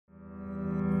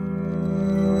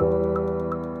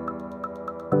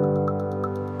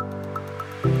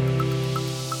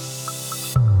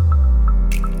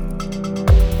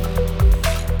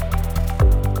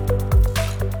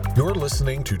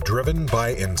listening to Driven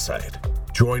by Insight.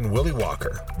 Join Willie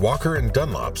Walker, Walker &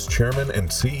 Dunlop's chairman and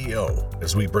CEO,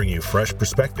 as we bring you fresh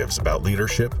perspectives about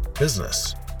leadership,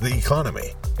 business, the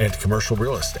economy, and commercial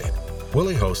real estate.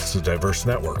 Willie hosts a diverse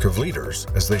network of leaders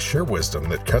as they share wisdom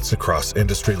that cuts across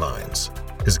industry lines.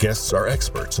 His guests are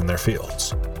experts in their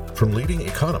fields, from leading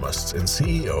economists and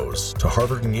CEOs to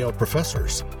Harvard and Yale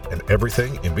professors, and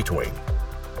everything in between.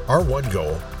 Our one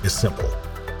goal is simple: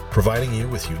 providing you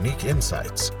with unique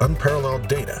insights, unparalleled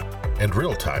data, and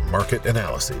real-time market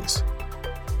analyses.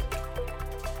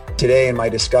 Today in my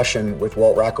discussion with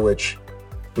Walt Rakowich,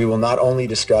 we will not only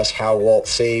discuss how Walt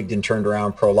saved and turned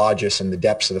around Prologis in the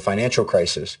depths of the financial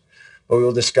crisis, but we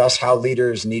will discuss how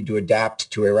leaders need to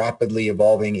adapt to a rapidly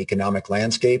evolving economic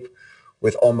landscape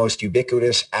with almost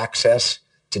ubiquitous access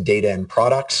to data and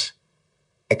products,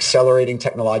 accelerating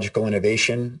technological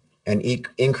innovation, and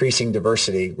increasing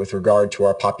diversity with regard to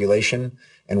our population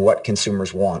and what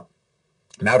consumers want.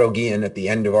 Mauro Guillen, at the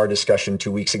end of our discussion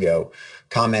 2 weeks ago,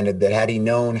 commented that had he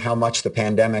known how much the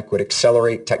pandemic would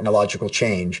accelerate technological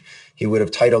change, he would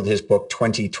have titled his book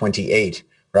 2028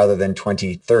 rather than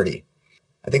 2030.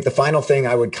 I think the final thing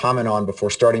I would comment on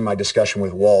before starting my discussion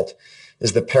with Walt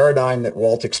is the paradigm that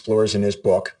Walt explores in his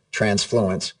book,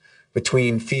 Transfluence,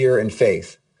 between fear and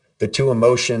faith, the two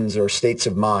emotions or states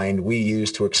of mind we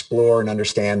use to explore and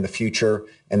understand the future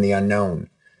and the unknown.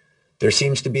 There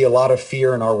seems to be a lot of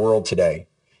fear in our world today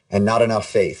and not enough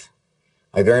faith.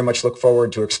 I very much look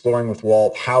forward to exploring with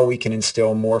Walt how we can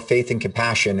instill more faith and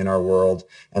compassion in our world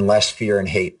and less fear and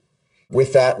hate.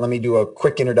 With that, let me do a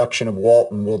quick introduction of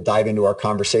Walt and we'll dive into our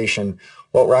conversation.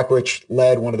 Walt Rakowich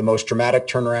led one of the most dramatic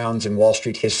turnarounds in Wall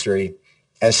Street history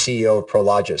as CEO of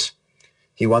Prologis.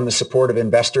 He won the support of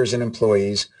investors and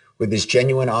employees with his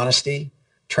genuine honesty,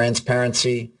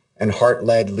 transparency, and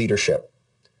heart-led leadership.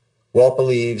 Walt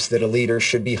believes that a leader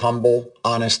should be humble,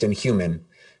 honest, and human,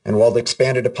 and Walt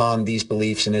expanded upon these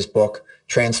beliefs in his book,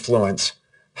 Transfluence,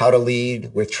 How to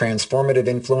Lead with Transformative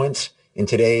Influence in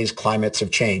Today's Climates of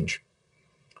Change.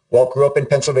 Walt grew up in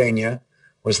Pennsylvania,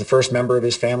 was the first member of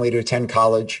his family to attend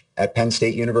college at Penn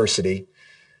State University,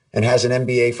 and has an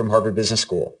MBA from Harvard Business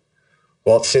School.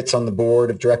 Walt sits on the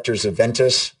board of directors of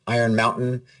Ventas, Iron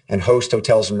Mountain, and Host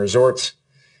Hotels and Resorts.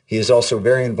 He is also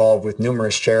very involved with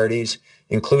numerous charities,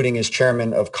 including as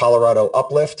chairman of Colorado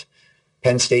Uplift,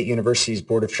 Penn State University's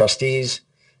Board of Trustees,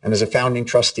 and as a founding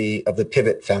trustee of the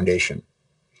Pivot Foundation.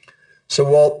 So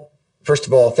Walt, first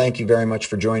of all, thank you very much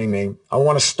for joining me. I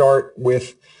want to start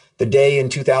with the day in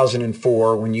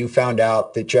 2004 when you found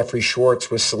out that Jeffrey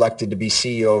Schwartz was selected to be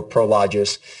CEO of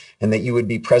Prologis and that you would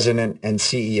be president and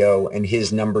CEO and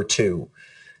his number two.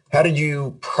 How did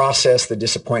you process the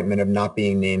disappointment of not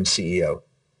being named CEO?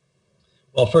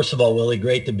 Well, first of all, Willie,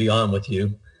 great to be on with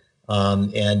you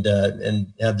and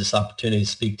have this opportunity to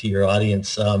speak to your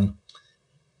audience.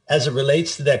 As it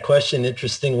relates to that question,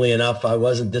 interestingly enough, I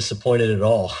wasn't disappointed at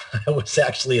all. I was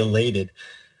actually elated.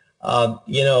 Prologis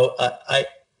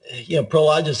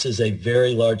is a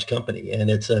very large company, and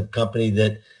it's a company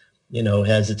that,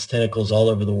 has its tentacles all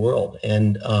over the world.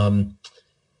 And, the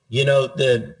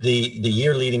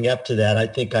year leading up to that, I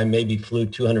think I maybe flew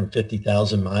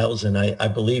 250,000 miles. And I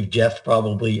believe Jeff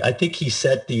I think he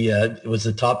set it was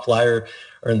the top flyer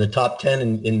or in the top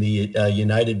 10 in the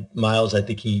United miles. I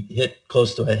think he hit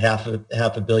close to half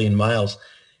a billion miles.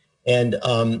 And,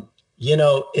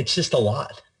 it's just a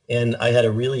lot. And I had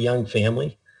a really young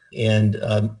family and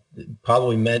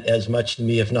probably meant as much to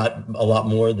me, if not a lot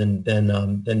more than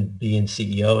being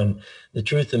CEO. And the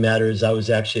truth of the matter is I was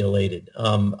actually elated.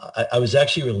 I was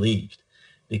actually relieved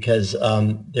because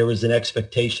there was an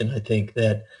expectation, I think,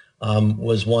 that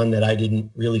was one that I didn't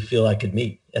really feel I could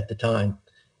meet at the time.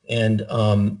 And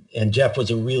Jeff was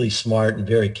a really smart and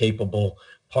very capable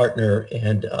partner.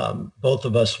 And both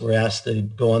of us were asked to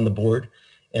go on the board.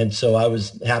 And so I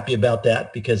was happy about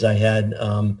that because I had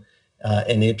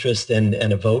an interest and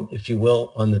a vote, if you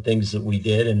will, on the things that we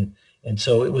did. And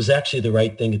so it was actually the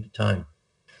right thing at the time.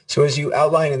 So as you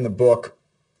outline in the book,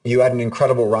 you had an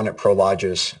incredible run at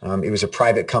Prologis. It was a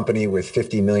private company with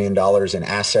 $50 million in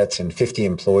assets and 50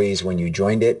 employees when you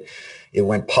joined it. It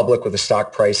went public with a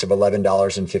stock price of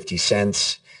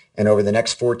 $11.50. And over the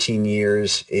next 14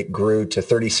 years, it grew to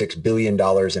 $36 billion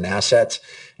in assets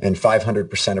and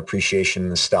 500% appreciation in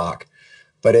the stock.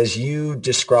 But as you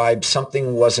described,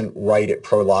 something wasn't right at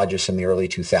Prologis in the early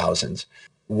 2000s.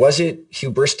 Was it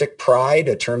hubristic pride,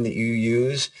 a term that you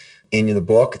use in the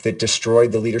book, that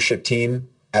destroyed the leadership team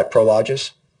at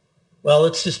Prologis? Well,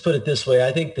 let's just put it this way.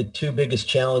 I think the two biggest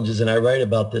challenges, and I write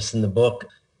about this in the book,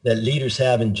 that leaders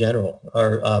have in general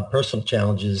are personal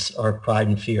challenges, are pride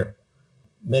and fear.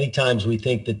 Many times we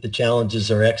think that the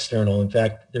challenges are external. In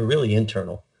fact, they're really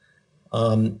internal.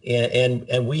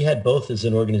 And we had both as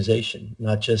an organization,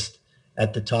 not just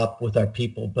at the top with our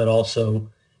people, but also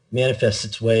manifests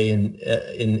its way in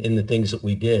the things that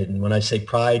we did. And when I say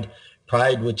pride,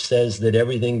 which says that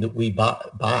everything that we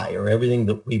buy or everything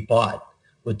that we bought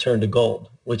would turn to gold,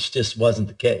 which just wasn't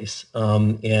the case.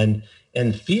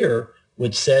 And fear,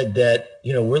 which said that,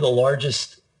 we're the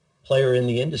largest player in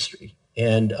the industry,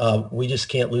 and we just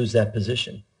can't lose that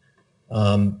position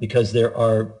because there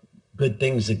are good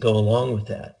things that go along with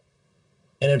that.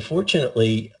 And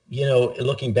unfortunately,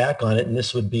 looking back on it, and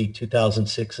this would be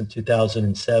 2006 and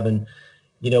 2007,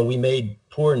 we made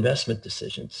poor investment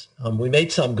decisions. We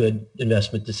made some good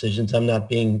investment decisions. I'm not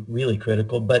being really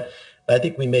critical, but I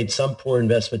think we made some poor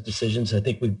investment decisions. I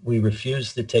think we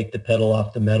refused to take the pedal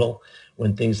off the metal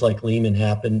when things like Lehman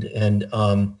happened,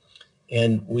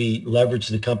 and we leveraged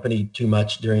the company too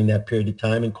much during that period of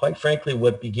time. And quite frankly,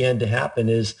 what began to happen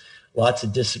is lots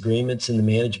of disagreements in the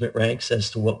management ranks as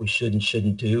to what we should and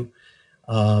shouldn't do.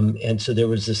 And so there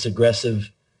was this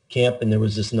aggressive camp and there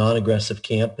was this non-aggressive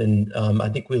camp. And I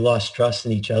think we lost trust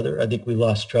in each other. I think we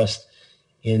lost trust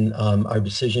in our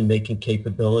decision-making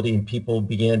capability, and people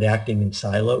began acting in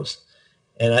silos.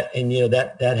 And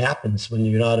that happens when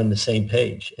you're not on the same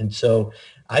page. And so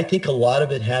I think a lot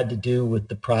of it had to do with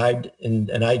the pride,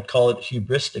 and I'd call it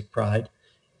hubristic pride,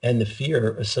 and the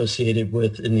fear associated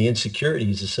with, and the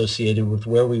insecurities associated with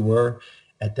where we were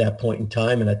at that point in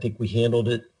time. And I think we handled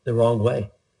it the wrong way.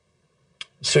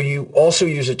 So you also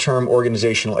use the term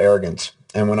organizational arrogance.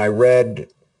 And when I read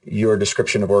your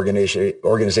description of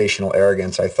organizational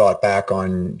arrogance, I thought back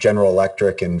on General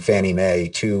Electric and Fannie Mae,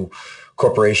 two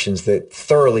corporations that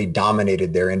thoroughly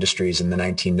dominated their industries in the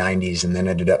 1990s and then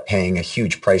ended up paying a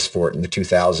huge price for it in the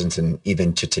 2000s and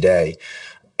even to today.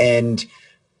 And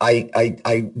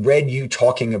I read you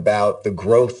talking about the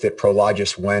growth that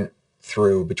Prologis went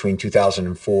through between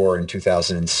 2004 and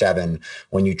 2007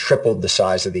 when you tripled the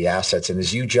size of the assets. And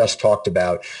as you just talked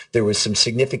about, there was some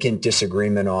significant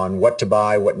disagreement on what to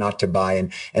buy, what not to buy,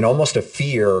 and almost a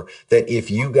fear that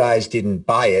if you guys didn't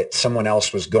buy it, someone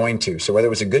else was going to. So whether it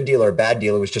was a good deal or a bad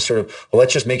deal, it was just sort of, well,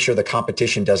 let's just make sure the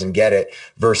competition doesn't get it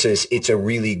versus it's a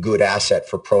really good asset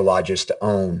for Prologis to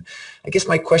own. I guess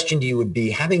my question to you would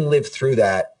be, having lived through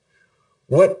that,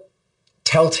 what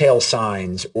telltale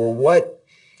signs or what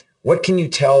can you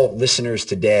tell listeners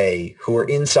today who are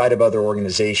inside of other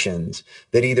organizations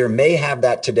that either may have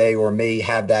that today or may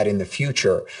have that in the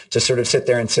future to sort of sit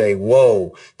there and say,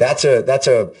 whoa, that's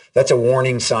a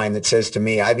warning sign that says to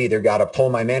me, I've either got to pull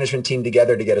my management team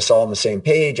together to get us all on the same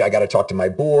page, I got to talk to my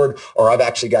board, or I've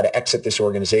actually got to exit this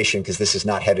organization because this is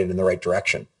not headed in the right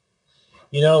direction?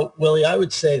 Willie, I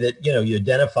would say that, you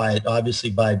identify it obviously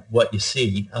by what you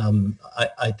see.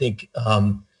 I think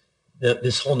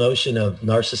this whole notion of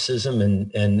narcissism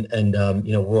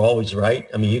and we're always right.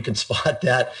 I mean, you can spot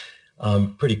that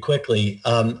pretty quickly.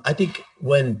 I think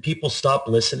when people stop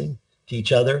listening to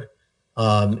each other,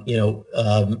 when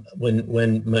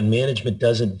management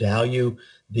doesn't value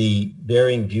the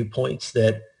varying viewpoints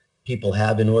that people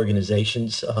have in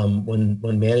organizations, when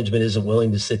management isn't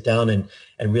willing to sit down and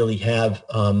really have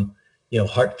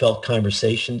heartfelt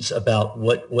conversations about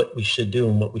what we should do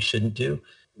and what we shouldn't do.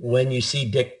 When you see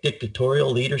dictatorial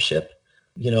leadership,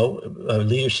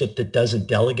 leadership that doesn't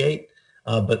delegate,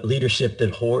 but leadership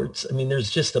that hoards. I mean, there's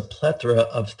just a plethora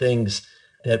of things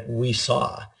that we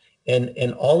saw.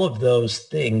 And all of those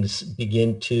things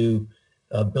begin to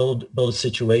build a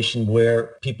situation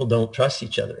where people don't trust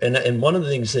each other. And one of the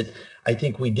things that I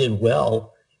think we did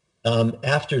well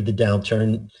after the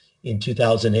downturn in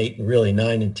 2008 and really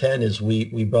 9 and 10 is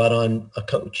we brought on a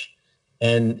coach.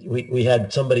 And we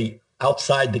had somebody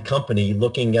outside the company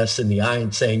looking us in the eye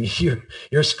and saying,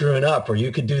 you're screwing up, or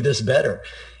you could do this better.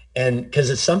 And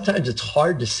because sometimes it's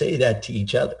hard to say that to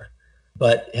each other,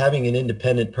 but having an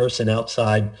independent person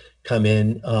outside come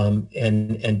in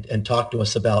and talk to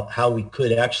us about how we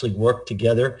could actually work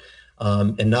together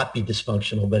and not be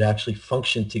dysfunctional, but actually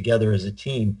function together as a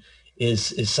team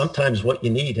is sometimes what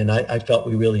you need. And I felt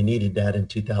we really needed that in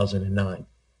 2009.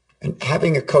 And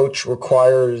having a coach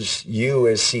requires you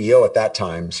as CEO at that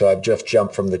time. So I've just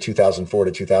jumped from the 2004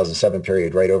 to 2007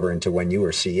 period right over into when you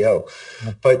were CEO.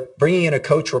 But bringing in a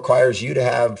coach requires you to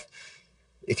have,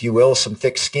 if you will, some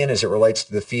thick skin as it relates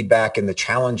to the feedback and the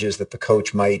challenges that the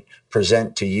coach might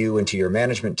present to you and to your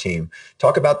management team.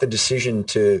 Talk about the decision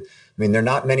to, there are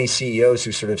not many CEOs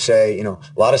who sort of say, a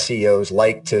lot of CEOs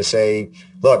like to say,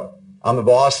 look, I'm the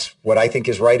boss. What I think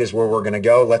is right is where we're going to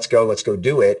go. Let's go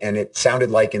do it. And it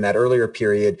sounded like in that earlier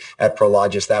period at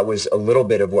Prologis, that was a little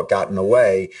bit of what got in the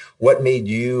way. What made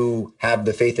you have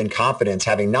the faith and confidence,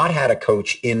 having not had a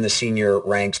coach in the senior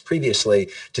ranks previously,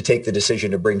 to take the decision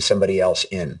to bring somebody else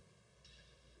in?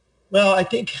 Well, I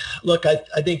think, look, I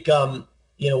think,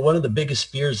 one of the biggest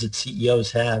fears that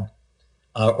CEOs have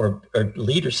or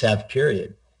leaders have,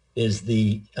 period, is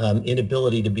the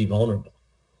inability to be vulnerable.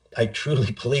 I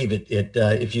truly believe it.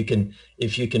 If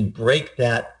you can break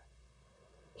that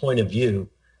point of view,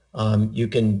 you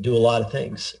can do a lot of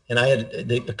things. And I had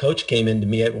the coach came into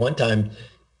me at one time.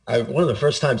 One of the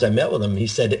first times I met with him, he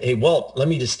said, "Hey, Walt, let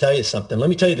me just tell you something. Let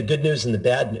me tell you the good news and the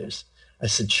bad news." I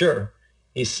said, "Sure."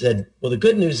 He said, "Well, the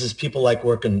good news is people like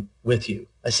working with you."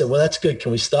 I said, "Well, that's good.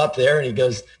 Can we stop there?" And he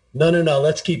goes, No,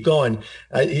 let's keep going.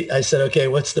 I said, "Okay,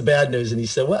 what's the bad news?" And he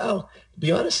said, "Well, to be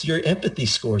honest, your empathy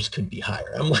scores could be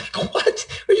higher." I'm like, "What?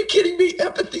 Are you kidding me?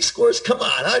 Empathy scores? Come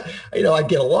on. I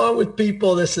get along with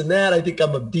people, this and that. I think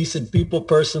I'm a decent people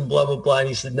person, blah, blah, blah." And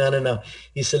he said, No.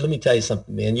 He said, "Let me tell you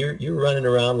something, man. You're running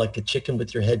around like a chicken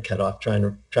with your head cut off trying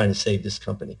to save this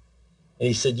company." And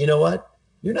he said, "You know what?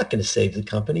 You're not going to save the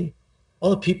company.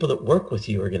 All the people that work with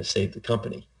you are going to save the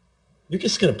company. You're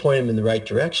just going to point them in the right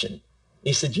direction."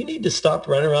 He said, "You need to stop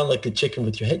running around like a chicken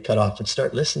with your head cut off and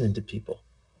start listening to people,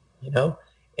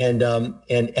 and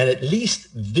at least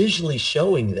visually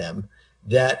showing them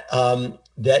that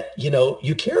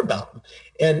you care about them."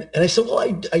 And I said, "Well,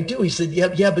 I do." He said,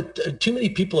 yeah, but too many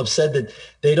people have said that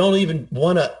they don't even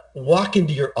want to walk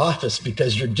into your office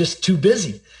because you're just too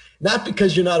busy, not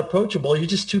because you're not approachable. You're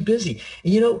just too busy."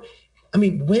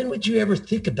 And, when would you ever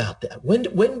think about that? When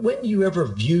do you ever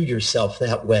view yourself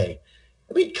that way?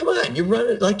 Come on, you're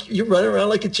running around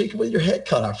like a chicken with your head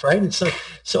cut off, right? And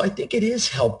so I think it is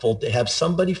helpful to have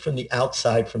somebody from the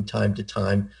outside from time to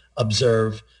time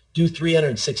observe, do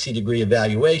 360-degree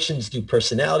evaluations, do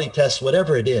personality tests,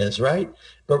 whatever it is, right?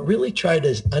 But really try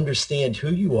to understand who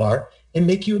you are and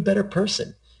make you a better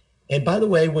person. And by the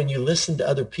way, when you listen to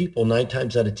other people, 9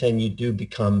 times out of 10, you do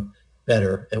become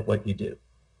better at what you do.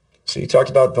 So you talked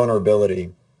about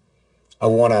vulnerability. I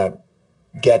want to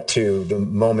get to the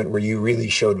moment where you really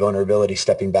showed vulnerability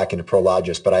stepping back into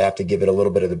Prologis, but I have to give it a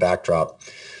little bit of the backdrop. Yeah.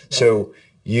 So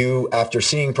you, after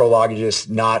seeing Prologis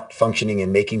not functioning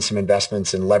and making some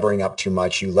investments and levering up too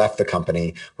much, you left the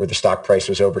company where the stock price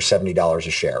was over $70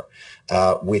 a share.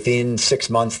 Within 6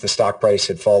 months, the stock price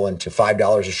had fallen to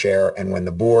 $5 a share. And when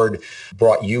the board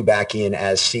brought you back in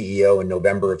as CEO in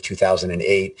November of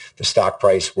 2008, the stock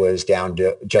price was down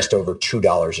to just over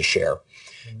 $2 a share.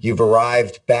 You've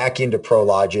arrived back into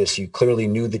Prologis. You clearly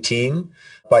knew the team,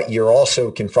 but you're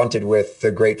also confronted with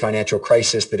the great financial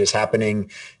crisis that is happening,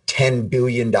 $10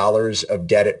 billion of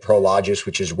debt at Prologis,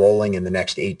 which is rolling in the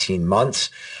next 18 months,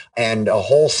 and a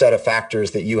whole set of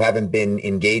factors that you haven't been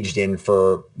engaged in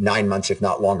for 9 months, if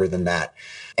not longer than that.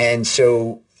 And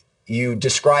so you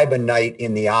describe a night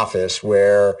in the office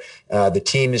where the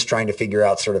team is trying to figure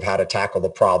out sort of how to tackle the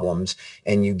problems,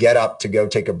 and you get up to go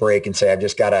take a break and say, "I've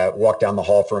just got to walk down the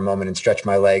hall for a moment and stretch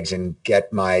my legs and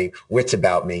get my wits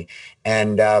about me."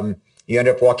 And you end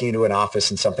up walking into an office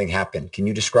and something happened. Can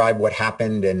you describe what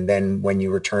happened and then when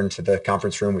you returned to the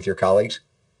conference room with your colleagues?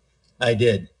 I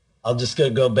did. I'll just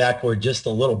go backward just a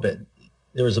little bit.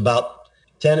 There was about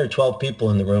 10 or 12 people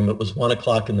in the room. It was 1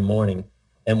 o'clock in the morning.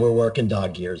 And we're working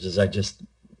dog years, as I just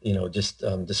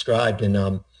described. And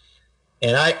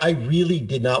I really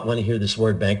did not want to hear this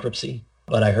word bankruptcy,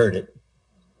 but I heard it.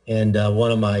 And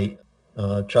one of my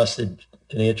trusted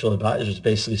financial advisors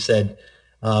basically said,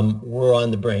 "We're on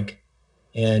the brink,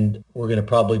 and we're going to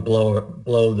probably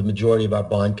blow the majority of our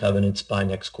bond covenants by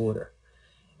next quarter."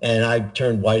 And I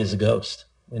turned white as a ghost.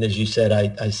 And as you said,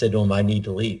 I said to them, "I need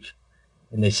to leave."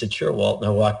 And they said, "Sure, Walt." And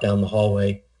I walked down the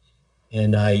hallway.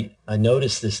 And I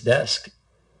noticed this desk,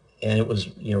 and it was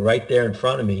right there in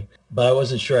front of me, but I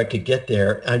wasn't sure I could get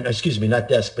there. Excuse me, not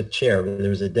desk, but chair. There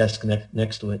was a desk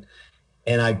next to it.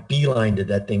 And I beelined to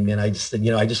that thing, man. I just said,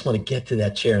 I just want to get to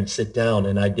that chair and sit down,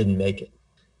 and I didn't make it.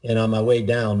 And on my way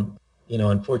down,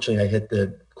 unfortunately, I hit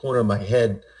the corner of my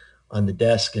head on the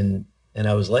desk, and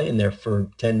I was laying there for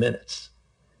 10 minutes.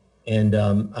 And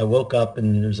I woke up,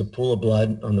 and there's a pool of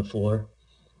blood on the floor.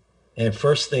 And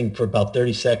first thing, for about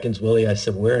 30 seconds, Willie, I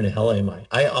said, "Where in the hell am I?"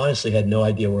 I honestly had no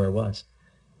idea where I was.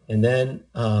 And then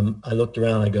I looked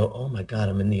around, I go, "Oh my God,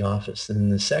 I'm in the office." And then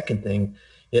the second thing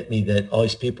hit me, that all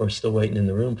these people are still waiting in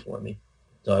the room for me.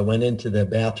 So I went into the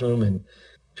bathroom and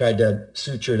tried to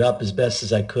suture it up as best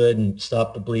as I could and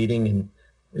stop the bleeding. And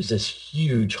there's this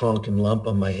huge honking lump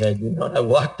on my head. And I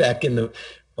walked back in the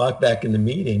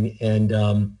meeting,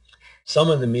 and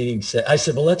someone in the meeting said, I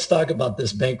said, well, let's talk about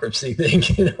this bankruptcy thing,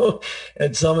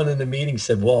 and someone in the meeting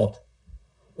said, Walt,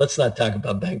 let's not talk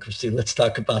about bankruptcy. Let's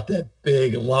talk about that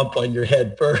big lump on your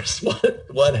head first.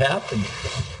 What happened?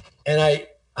 And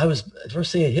I was, the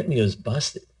first thing that hit me was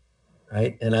busted,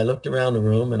 right? And I looked around the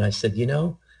room and I said,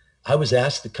 I was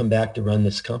asked to come back to run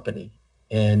this company,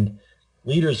 and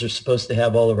leaders are supposed to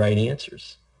have all the right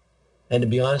answers. And to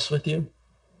be honest with you,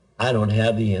 I don't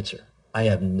have the answer. I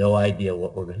have no idea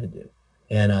what we're going to do.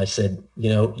 And I said,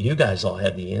 you guys all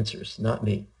have the answers, not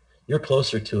me. You're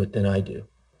closer to it than I do.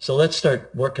 So let's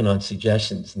start working on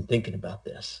suggestions and thinking about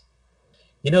this.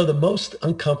 The most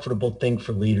uncomfortable thing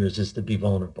for leaders is to be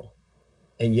vulnerable.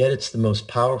 And yet it's the most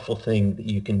powerful thing that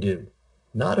you can do.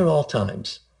 Not at all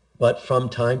times, but from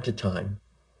time to time,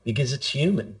 because it's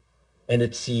human. And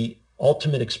it's the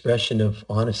ultimate expression of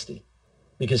honesty,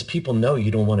 because people know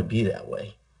you don't want to be that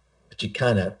way, but you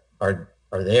kind of are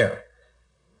there.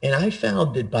 And I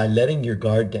found that by letting your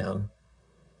guard down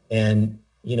and,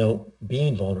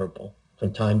 being vulnerable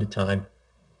from time to time,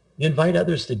 you invite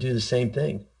others to do the same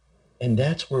thing. And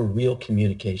that's where real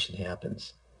communication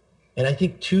happens. And I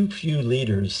think too few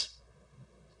leaders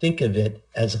think of it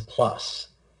as a plus.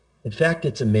 In fact,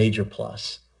 it's a major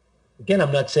plus. Again,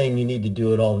 I'm not saying you need to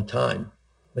do it all the time,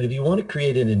 but if you want to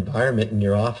create an environment in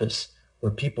your office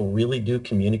where people really do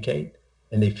communicate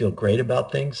and they feel great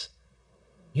about things,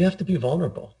 you have to be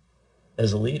vulnerable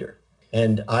as a leader.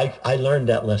 And I learned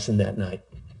that lesson that night.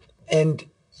 And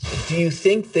do you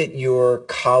think that your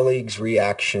colleagues'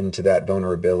 reaction to that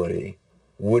vulnerability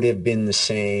would have been the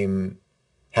same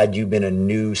had you been a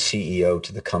new CEO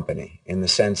to the company, in the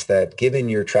sense that, given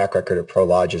your track record at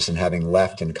Prologis and having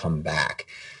left and come back,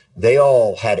 they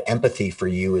all had empathy for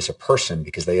you as a person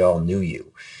because they all knew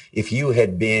you? If you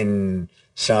had been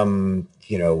some,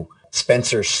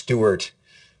 Spencer Stewart,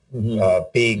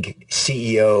 big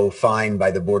CEO fined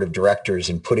by the board of directors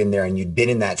and put in there, and you'd been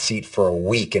in that seat for a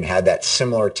week and had that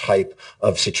similar type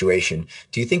of situation,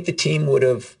 do you think the team would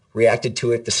have reacted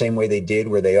to it the same way they did,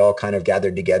 where they all kind of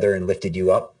gathered together and lifted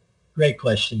you up? Great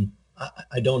question.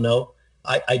 I don't know.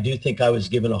 I do think I was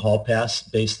given a hall pass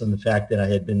based on the fact that I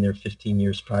had been there 15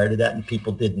 years prior to that, and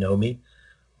people did know me.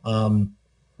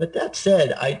 But that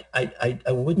said,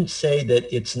 I wouldn't say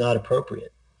that it's not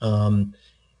appropriate.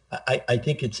 I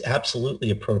think it's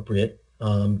absolutely appropriate,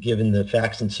 given the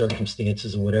facts and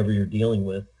circumstances of whatever you're dealing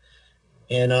with.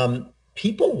 And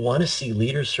people want to see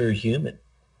leaders who are human.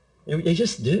 They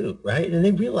just do, right? And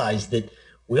they realize that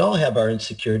we all have our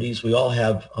insecurities. We all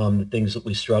have the things that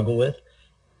we struggle with.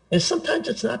 And sometimes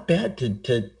it's not bad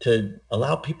to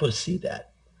allow people to see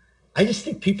that. I just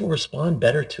think people respond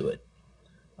better to it.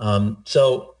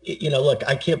 So, look,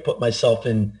 I can't put myself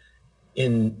in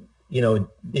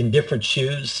different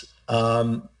shoes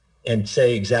and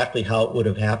say exactly how it would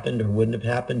have happened or wouldn't have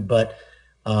happened. But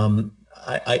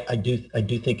I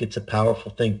do think it's a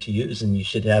powerful thing to use, and you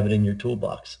should have it in your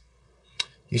toolbox.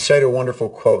 You cite a wonderful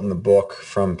quote in the book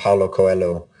from Paulo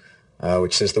Coelho,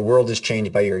 which says, "The world is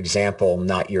changed by your example,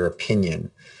 not your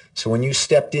opinion." So when you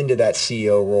stepped into that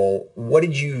CEO role, what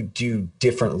did you do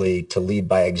differently to lead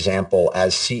by example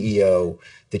as CEO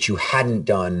that you hadn't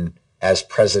done as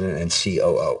president and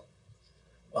COO?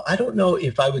 Well, I don't know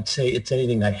if I would say it's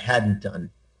anything I hadn't done,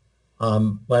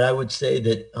 but I would say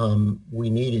that we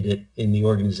needed it in the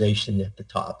organization at the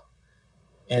top.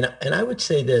 And I would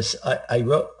say this, I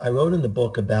wrote in the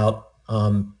book about,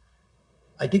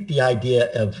 I think the idea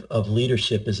of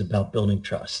leadership is about building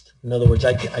trust. In other words,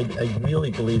 I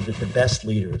really believe that the best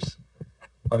leaders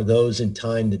are those in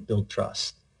time that build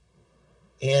trust.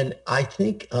 And I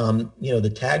think,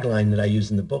 the tagline that I use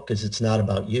in the book is, it's not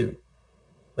about you,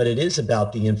 but it is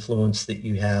about the influence that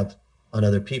you have on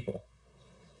other people.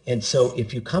 And so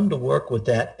if you come to work with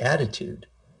that attitude,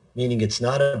 meaning it's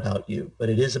not about you, but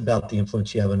it is about the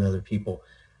influence you have on other people,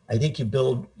 I think you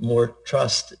build more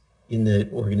trust in the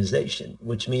organization,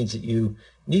 which means that you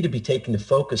need to be taking the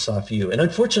focus off you. And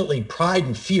unfortunately, pride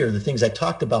and fear, the things I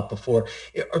talked about before,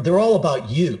 they're all about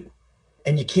you,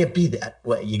 and you can't be that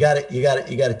way. You got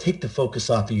to take the focus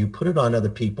off of you, put it on other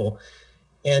people.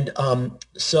 And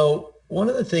so one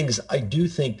of the things I do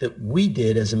think that we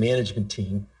did as a management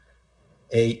team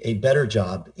a better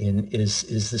job in is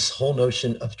this whole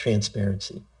notion of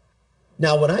transparency.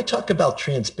 Now, when I talk about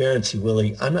transparency,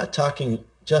 Willie, I'm not talking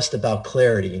just about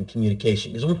clarity and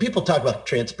communication. Because when people talk about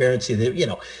transparency,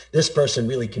 this person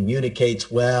really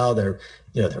communicates well, they're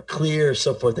clear,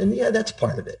 so forth. And yeah, that's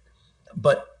part of it.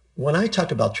 But when I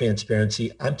talk about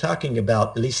transparency, I'm talking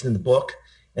about, at least in the book,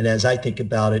 and as I think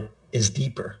about it, is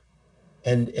deeper.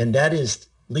 And that is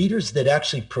leaders that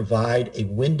actually provide a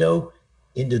window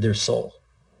into their soul.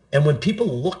 And when people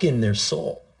look in their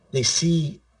soul, they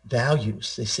see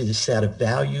values. They see the set of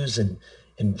values and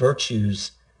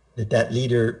virtues that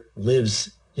leader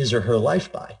lives his or her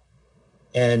life by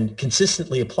and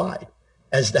consistently applied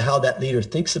as to how that leader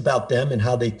thinks about them and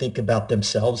how they think about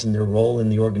themselves and their role in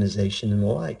the organization and the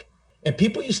like. And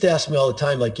people used to ask me all the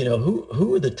time, like,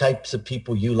 who are the types of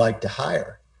people you like to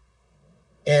hire?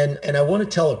 And I want to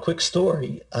tell a quick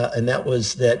story, and that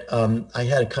was that I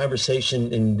had a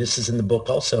conversation, and this is in the book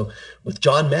also, with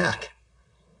John Mack,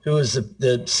 who is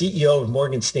the CEO of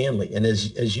Morgan Stanley. And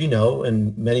as you know,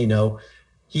 and many know,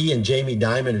 he and Jamie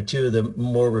Dimon are two of the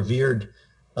more revered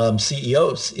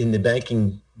CEOs in the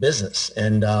banking business.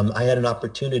 And I had an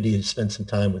opportunity to spend some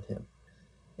time with him.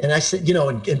 And I said,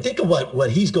 and think of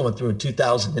what he's going through in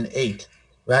 2008,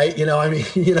 right?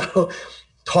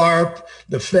 TARP,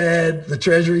 the Fed, the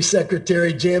Treasury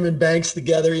Secretary jamming banks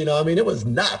together, it was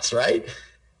nuts, right?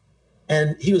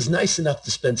 And he was nice enough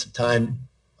to spend some time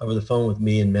over the phone with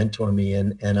me and mentor me.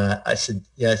 And I said,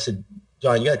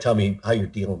 John, you got to tell me how you're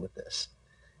dealing with this.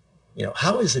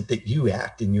 How is it that you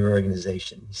act in your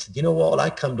organization? He said, Walt, I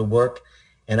come to work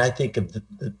and I think of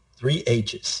the 3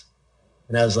 H's.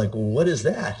 And I was like, well, what is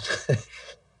that?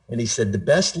 And he said, the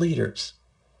best leaders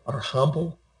are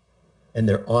humble and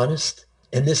they're honest.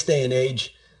 In this day and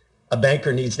age, a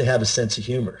banker needs to have a sense of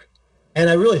humor. And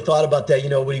I really thought about that.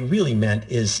 What he really meant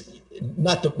is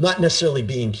not necessarily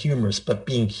being humorous, but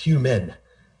being human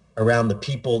around the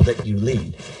people that you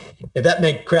lead. If that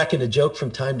meant cracking a joke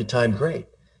from time to time, great.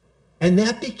 And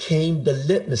that became the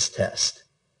litmus test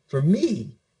for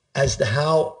me as to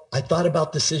how I thought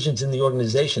about decisions in the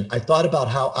organization. I thought about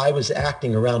how I was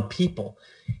acting around people,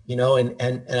 and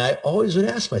I always would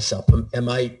ask myself, am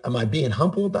I being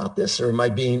humble about this, or am I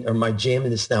jamming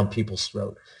this down people's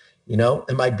throat?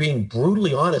 Am I being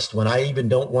brutally honest when I even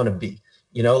don't want to be?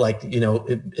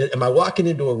 Am I walking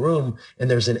into a room and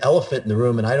there's an elephant in the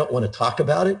room and I don't want to talk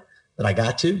about it, but I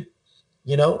got to,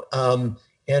 and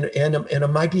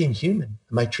am I being human?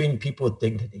 Am I treating people with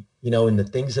dignity, in the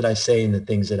things that I say and the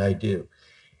things that I do?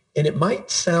 And it might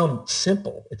sound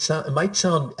simple. It might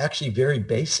sound actually very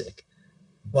basic,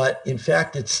 but in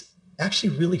fact, it's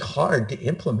actually really hard to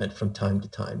implement from time to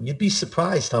time. You'd be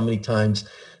surprised how many times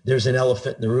there's an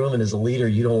elephant in the room, and as a leader,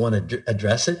 you don't want to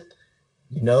address it.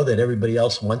 That everybody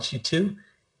else wants you to.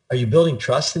 Are you building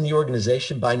trust in the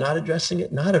organization by not addressing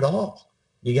it? Not at all.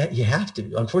 You have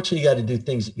to. Unfortunately, you got to do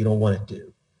things that you don't want to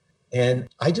do. And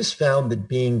I just found that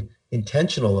being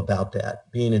intentional about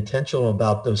that, being intentional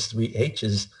about those 3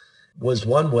 H's, was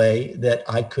one way that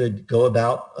I could go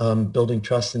about building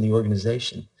trust in the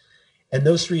organization. And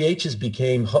those 3 H's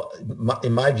became,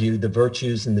 in my view, the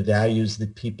virtues and the values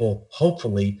that people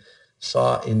hopefully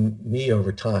saw in me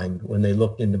over time when they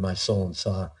looked into my soul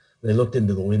and they looked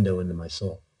into the window into my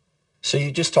soul. So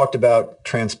you just talked about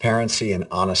transparency and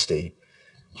honesty.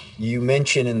 You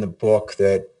mention in the book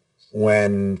that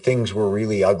when things were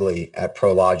really ugly at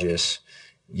Prologis,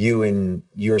 you and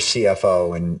your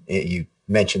CFO, and you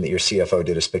mentioned that your CFO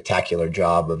did a spectacular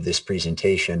job of this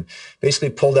presentation, basically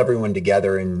pulled everyone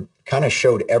together and kind of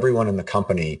showed everyone in the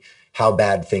company how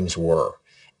bad things were.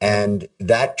 And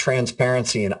that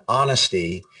transparency and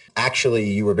honesty, actually,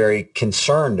 you were very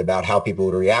concerned about how people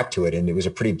would react to it. And it was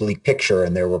a pretty bleak picture.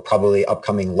 And there were probably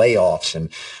upcoming layoffs.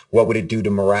 And what would it do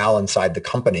to morale inside the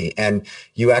company? And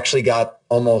you actually got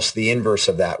almost the inverse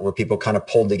of that, where people kind of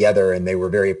pulled together and they were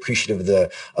very appreciative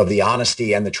of the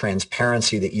honesty and the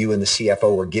transparency that you and the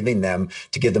CFO were giving them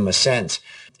to give them a sense.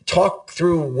 Talk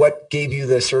through what gave you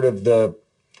the sort of the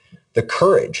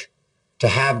courage to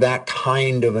have that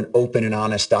kind of an open and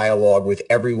honest dialogue with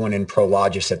everyone in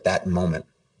Prologis at that moment.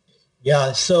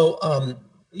 Yeah, so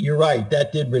you're right.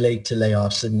 That did relate to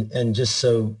layoffs. And just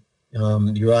so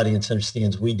your audience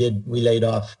understands, we laid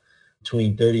off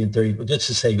between 30 and 30, just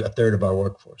to say a third of our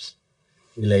workforce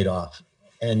we laid off.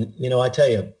 And, I tell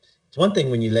you, it's one thing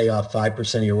when you lay off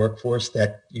 5% of your workforce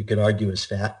that you could argue is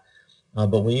fat.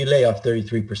 But when you lay off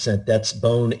 33%, that's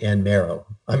bone and marrow.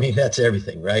 I mean, that's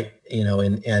everything, right?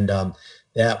 And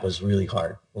that was really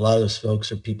hard. A lot of those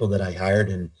folks are people that I hired.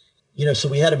 And, so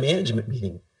we had a management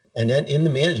meeting. And then in the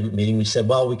management meeting, we said,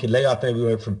 well, we could lay off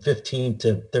anywhere from 15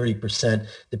 to 30%,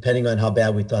 depending on how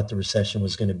bad we thought the recession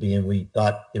was going to be. And we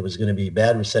thought it was going to be a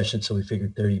bad recession, so we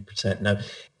figured 30%. Now,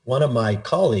 one of my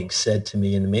colleagues said to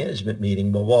me in the management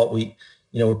meeting, well, Walt,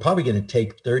 we're probably going to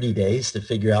take 30 days to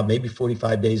figure out, maybe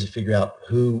 45 days to figure out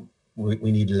who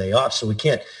we need to lay off. So we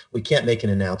can't make an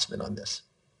announcement on this.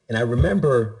 And I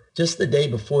remember just the day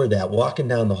before that, walking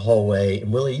down the hallway,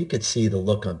 and Willie, you could see the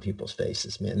look on people's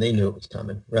faces, man. They knew it was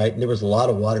coming, right? And there was a lot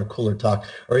of water cooler talk,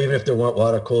 or even if there weren't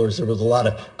water coolers, there was a lot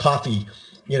of coffee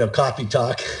coffee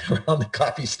talk around the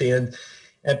coffee stand.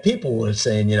 And people were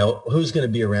saying, who's going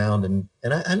to be around? And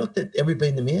I looked at everybody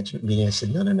in the management meeting. I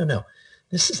said, no.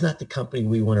 This is not the company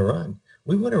we want to run.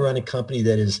 We want to run a company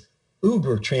that is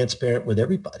uber transparent with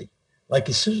everybody. Like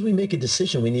as soon as we make a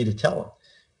decision, we need to tell them.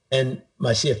 And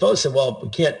my CFO said,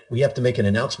 well, we have to make an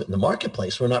announcement in the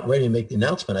marketplace. We're not ready to make the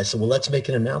announcement. I said, well, let's make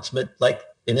an announcement like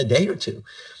in a day or two.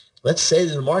 Let's say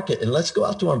to the market and let's go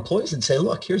out to our employees and say,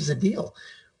 look, here's the deal.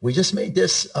 We just made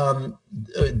this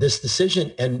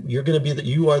decision and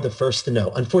you are the first to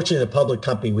know. Unfortunately, in a public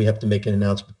company, we have to make an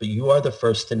announcement, but you are the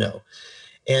first to know.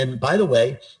 And by the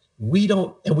way, we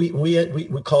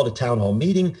called a town hall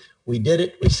meeting. We did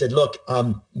it. We said, look,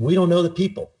 we don't know the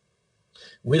people.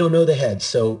 We don't know the heads.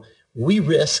 So we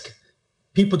risk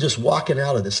people just walking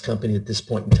out of this company at this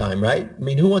point in time, right? I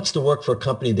mean, who wants to work for a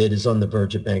company that is on the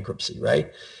verge of bankruptcy,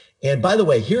 right? And by the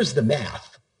way, here's the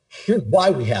math. Here's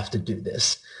why we have to do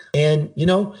this. And,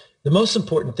 the most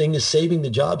important thing is saving the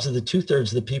jobs of the 2/3 of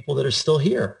the people that are still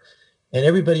here. And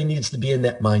everybody needs to be in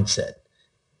that mindset.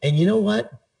 And you know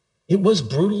what? It was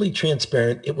brutally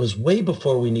transparent. It was way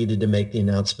before we needed to make the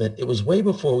announcement. It was way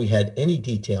before we had any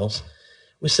details.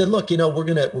 We said, look, we're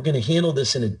gonna handle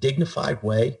this in a dignified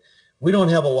way. We don't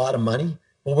have a lot of money,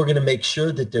 but we're gonna make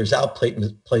sure that there's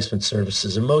outplacement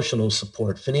services, emotional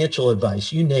support, financial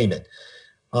advice, you name it.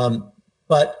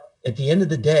 But at the end of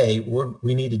the day,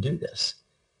 we need to do this.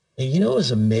 And it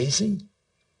was amazing.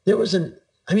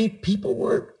 People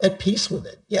were at peace with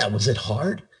it. Yeah, was it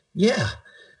hard? Yeah.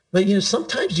 But,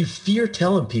 sometimes you fear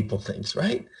telling people things,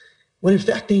 right? When in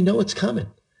fact, they know it's coming.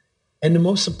 And the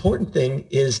most important thing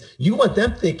is you want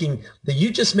them thinking that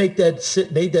you just made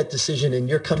that decision and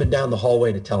you're coming down the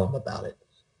hallway to tell them about it,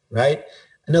 right?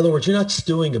 In other words, you're not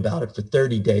stewing about it for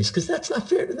 30 days because that's not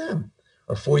fair to them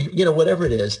or for you, whatever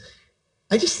it is.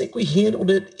 I just think we handled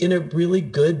it in a really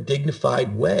good,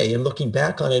 dignified way. And looking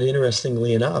back on it,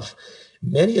 interestingly enough,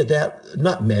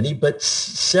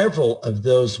 several of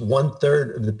those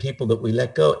 1/3 of the people that we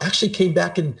let go actually came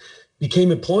back and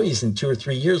became employees in 2 or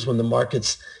 3 years when the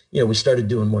markets, we started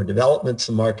doing more developments,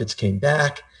 the markets came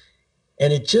back.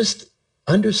 And it just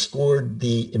underscored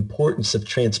the importance of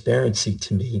transparency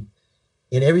to me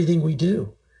in everything we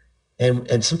do.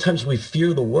 And sometimes we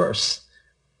fear the worst,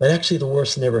 but actually the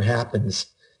worst never happens.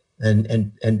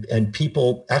 And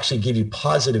people actually give you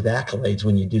positive accolades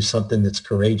when you do something that's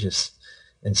courageous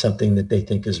and something that they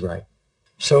think is right.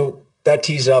 So that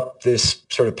tees up this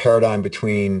sort of paradigm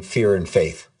between fear and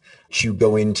faith, which you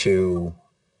go into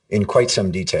in quite some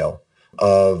detail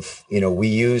of, we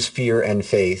use fear and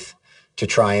faith to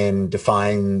try and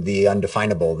define the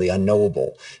undefinable, the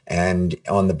unknowable. And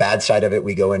on the bad side of it,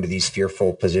 we go into these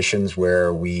fearful positions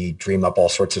where we dream up all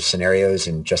sorts of scenarios.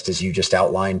 And just as you just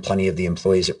outlined, plenty of the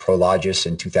employees at Prologis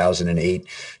in 2008,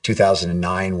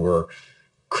 2009 were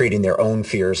creating their own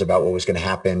fears about what was going to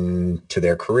happen to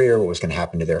their career, what was going to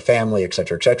happen to their family, et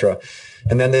cetera, et cetera.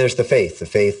 And then there's the faith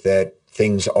that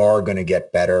things are going to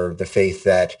get better, the faith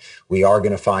that we are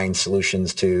going to find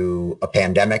solutions to a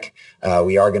pandemic.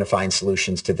 We are going to find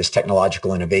solutions to this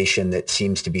technological innovation that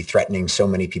seems to be threatening so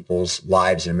many people's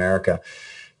lives in America.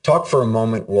 Talk for a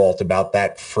moment, Walt, about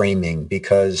that framing,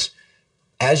 because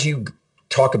as you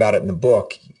talk about it in the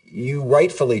book, you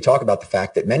rightfully talk about the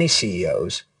fact that many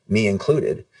CEOs, me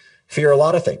included, fear a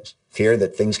lot of things. Fear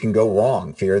that things can go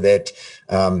wrong, fear that,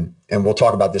 and we'll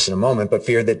talk about this in a moment, but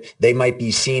fear that they might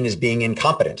be seen as being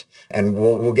incompetent. And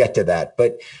we'll get to that.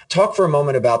 But talk for a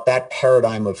moment about that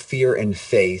paradigm of fear and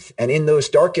faith. And in those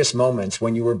darkest moments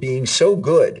when you were being so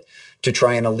good to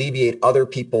try and alleviate other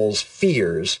people's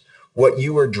fears, what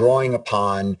you were drawing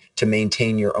upon to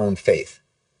maintain your own faith.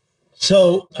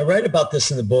 So I write about this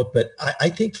in the book, but I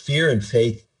think fear and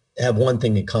faith have one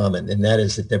thing in common, and that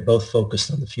is that they're both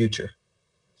focused on the future.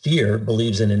 Fear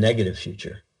believes in a negative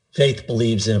future. Faith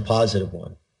believes in a positive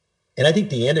one. And I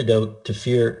think the antidote to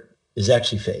fear is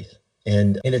actually faith.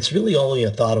 And it's really only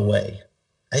a thought away.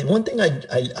 One thing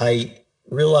I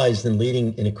realized in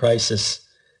leading in a crisis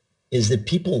is that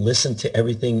people listen to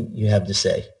everything you have to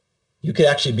say. You could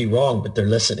actually be wrong, but they're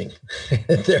listening.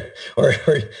 or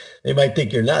they might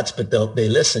think you're nuts, but they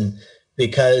listen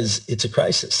because it's a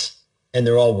crisis and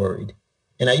they're all worried.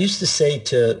 And I used to say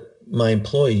to my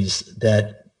employees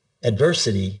that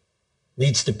adversity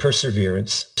leads to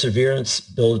perseverance. Perseverance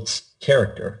builds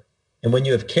character. And when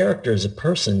you have character as a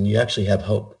person, you actually have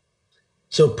hope.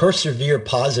 So persevere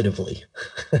positively.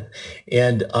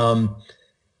 And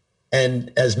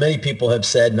as many people have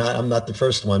said, I'm not the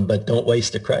first one, but don't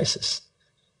waste a crisis.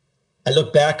 I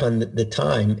look back on the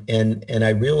time and I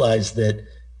realized that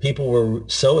people were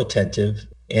so attentive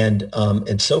and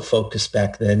so focused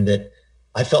back then that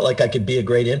I felt like I could be a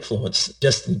great influence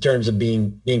just in terms of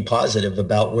being positive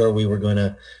about where we were going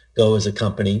to go as a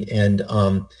company. And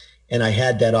I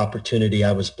had that opportunity.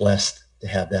 I was blessed to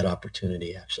have that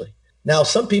opportunity, actually. Now,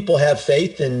 some people have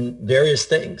faith in various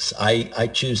things. I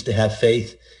choose to have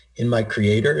faith in my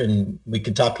creator, and we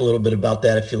can talk a little bit about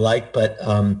that if you like, but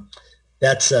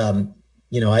that's, I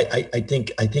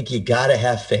think you got to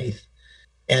have faith.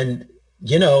 And,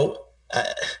 uh,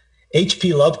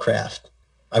 H.P. Lovecraft,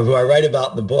 who I write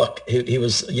about in the book, he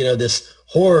was, this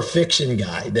horror fiction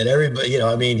guy that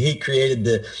everybody, he created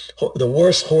the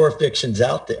worst horror fictions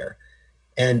out there.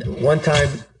 And one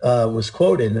time was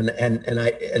quoted, and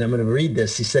I'm going to read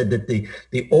this. He said that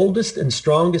the oldest and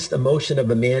strongest emotion of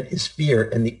a man is fear,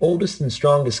 and the oldest and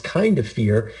strongest kind of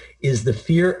fear is the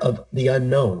fear of the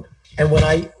unknown. And when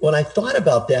I thought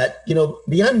about that,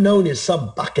 the unknown is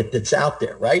some bucket that's out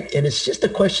there, right? And it's just a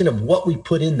question of what we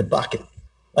put in the bucket.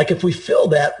 Like if we fill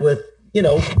that with,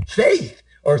 faith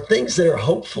or things that are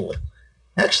hopeful,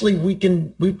 actually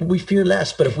we fear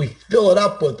less. But if we fill it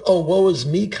up with, oh, woe is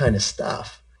me kind of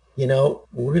stuff, we're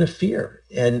going to fear.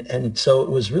 And so it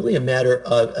was really a matter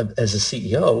of, as a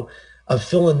CEO, of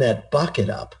filling that bucket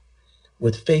up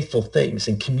with faithful things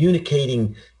and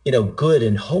communicating, good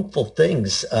and hopeful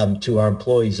things to our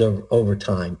employees over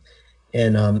time.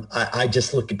 And I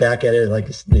just look back at it like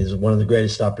it's one of the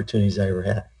greatest opportunities I ever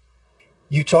had.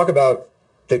 You talk about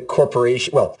the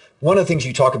corporation. Well, one of the things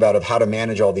you talk about of how to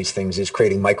manage all these things is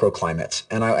creating microclimates.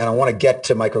 And I want to get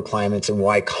to microclimates and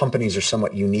why companies are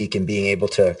somewhat unique in being able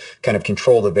to kind of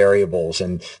control the variables,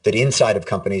 and that inside of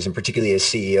companies, and particularly as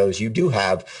CEOs, you do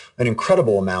have an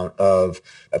incredible amount of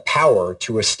power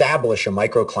to establish a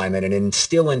microclimate and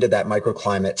instill into that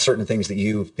microclimate certain things that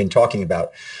you've been talking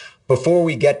about. Before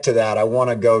we get to that, I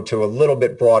want to go to a little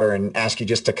bit broader and ask you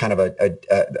just a kind of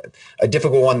a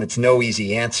difficult one that's no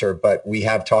easy answer, but we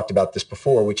have talked about this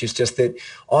before, which is just that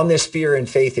on this fear and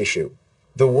faith issue,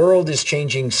 the world is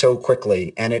changing so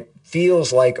quickly, and it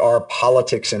feels like our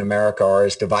politics in America are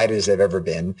as divided as they've ever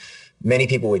been. Many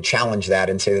people would challenge that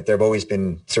and say that there have always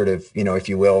been sort of, if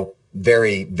you will,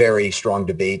 very, very strong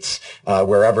debates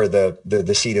wherever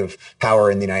the seat of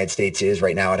power in the United States is.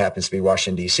 Right now, it happens to be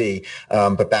Washington, D.C.,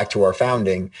 but back to our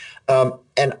founding.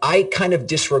 And I kind of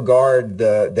disregard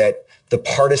that the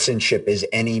partisanship is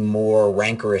any more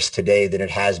rancorous today than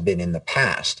it has been in the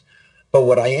past. But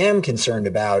what I am concerned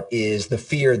about is the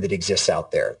fear that exists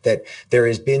out there, that there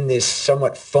has been this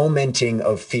somewhat fomenting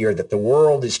of fear that the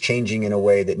world is changing in a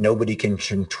way that nobody can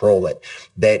control it,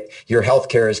 that your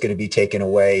healthcare is going to be taken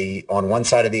away on one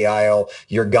side of the aisle,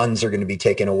 your guns are going to be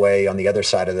taken away on the other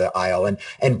side of the aisle.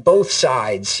 And both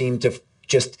sides seem to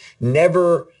just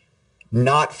never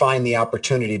not find the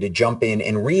opportunity to jump in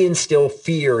and reinstill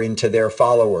fear into their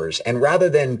followers. And rather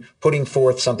than putting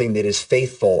forth something that is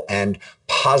faithful and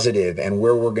positive and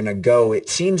where we're going to go, it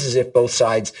seems as if both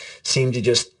sides seem to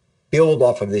just build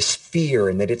off of this fear,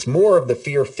 and that it's more of the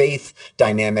fear-faith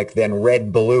dynamic than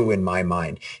red-blue in my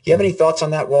mind. Do you have any thoughts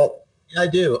on that, Walt? Yeah, I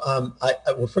do.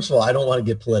 Well, first of all, I don't want to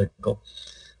get political.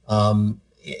 And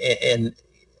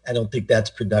I don't think that's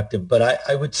productive. But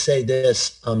I would say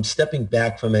this, stepping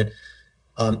back from it,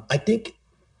 I think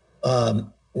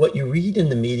what you read in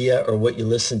the media or what you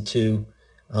listen to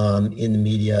in the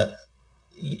media,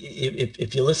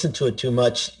 if you listen to it too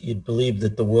much, you'd believe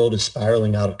that the world is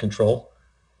spiraling out of control.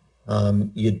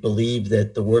 You'd believe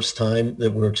that the worst time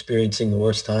that we're experiencing, the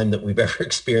worst time that we've ever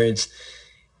experienced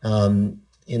in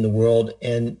the world.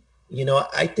 And,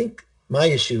 I think my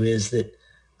issue is that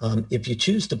if you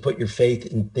choose to put your faith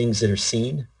in things that are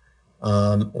seen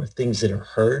or things that are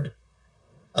heard,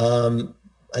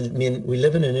 we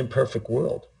live in an imperfect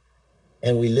world,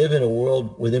 and we live in a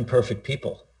world with imperfect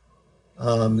people.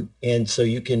 And so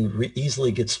you can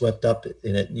easily get swept up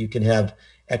in it. You can have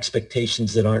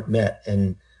expectations that aren't met,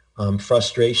 and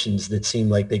frustrations that seem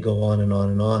like they go on and on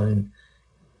and on. And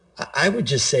I would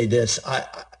just say this,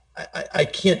 I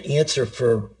can't answer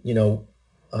for,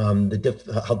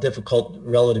 how difficult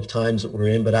relative times that we're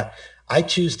in, but I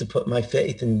choose to put my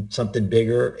faith in something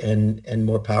bigger and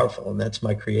more powerful, and that's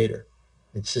my creator.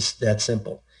 It's just that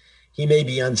simple. He may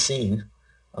be unseen,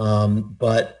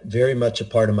 but very much a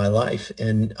part of my life.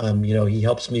 And, he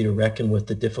helps me to reckon with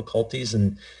the difficulties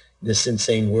in this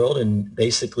insane world, and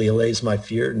basically allays my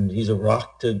fear, and he's a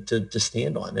rock to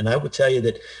stand on. And I would tell you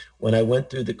that when I went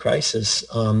through the crisis,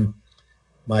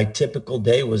 my typical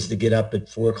day was to get up at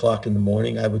 4:00 in the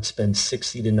morning. I would spend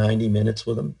 60 to 90 minutes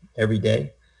with him every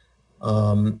day.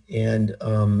 And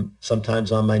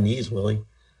sometimes on my knees, Willie,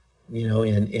 he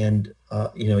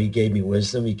gave me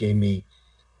wisdom, he gave me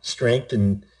strength,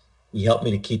 and he helped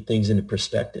me to keep things into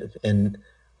perspective. And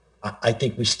I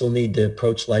think we still need to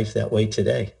approach life that way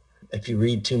today. If you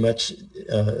read too much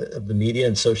of the media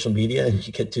and social media and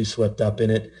you get too swept up in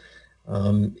it,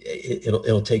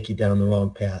 it'll take you down the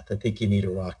wrong path. I think you need a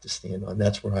rock to stand on.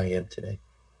 That's where I am today.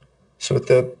 So at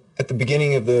the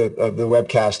beginning of the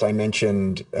webcast, I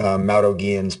mentioned Mauro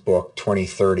Guillen's book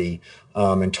 2030,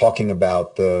 and talking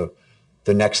about the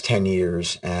next 10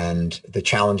 years and the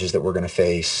challenges that we're going to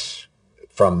face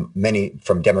from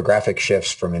demographic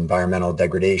shifts, from environmental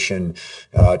degradation,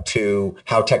 to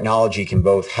how technology can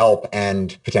both help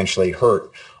and potentially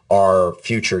hurt our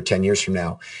future 10 years from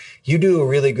now. You do a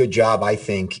really good job, I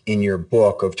think, in your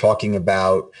book of talking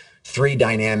about three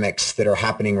dynamics that are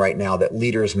happening right now that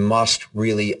leaders must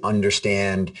really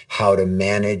understand how to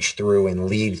manage through and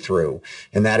lead through.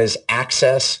 And that is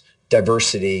access,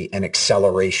 diversity, and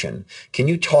acceleration. Can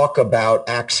you talk about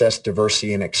access,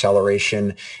 diversity, and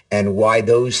acceleration, and why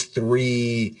those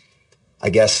three,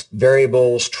 I guess,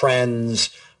 variables,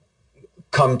 trends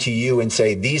come to you and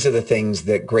say, these are the things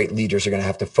that great leaders are going to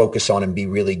have to focus on and be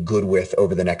really good with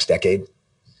over the next decade?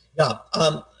 Yeah.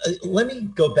 Let me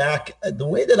go back. The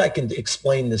way that I can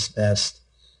explain this best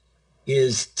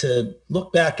is to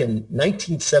look back in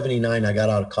 1979. I got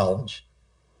out of college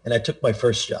and I took my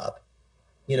first job.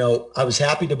 I was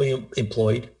happy to be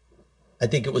employed. I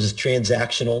think it was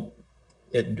transactional.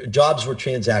 Jobs were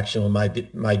transactional in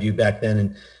my view back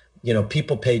then. And,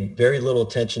 people paid very little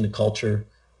attention to culture.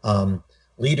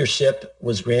 Leadership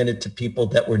was granted to people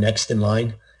that were next in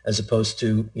line, as opposed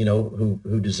to,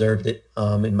 who deserved it,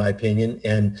 in my opinion.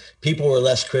 And people were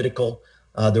less critical.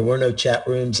 There were no chat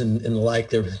rooms and the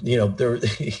like.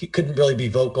 You couldn't really be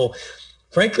vocal.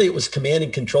 Frankly, it was command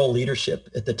and control leadership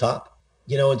at the top,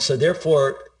 and so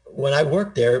therefore, when I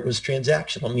worked there, it was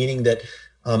transactional, meaning that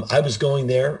I was going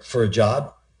there for a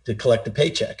job to collect a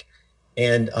paycheck.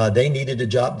 And they needed a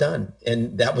job done,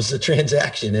 and that was the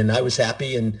transaction. And I was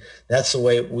happy, and that's the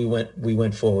way we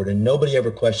went forward. And nobody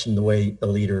ever questioned the way a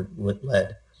leader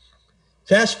led.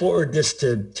 Fast forward this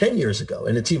to 10 years ago,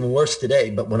 and it's even worse today.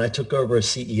 But when I took over as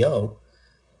CEO,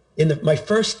 in my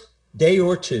first day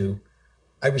or two,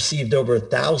 I received over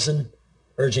 1,000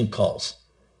 urgent calls,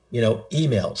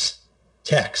 emails,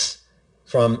 texts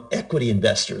from equity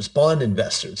investors, bond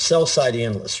investors, sell-side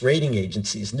analysts, rating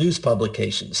agencies, news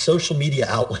publications, social media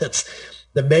outlets,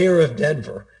 the mayor of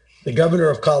Denver, the governor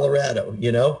of Colorado,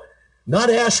 not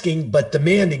asking, but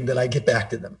demanding that I get back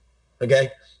to them,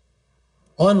 okay?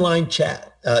 Online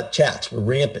chats were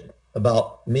rampant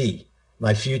about me,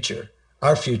 my future,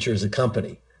 our future as a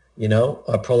company,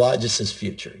 Prologis'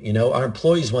 future, our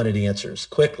employees wanted answers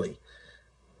quickly.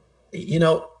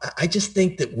 I just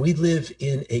think that we live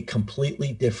in a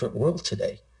completely different world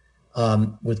today,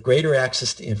 with greater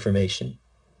access to information,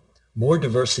 more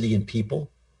diversity in people,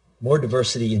 more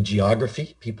diversity in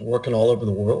geography, people working all over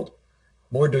the world,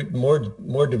 more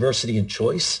diversity in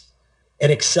choice,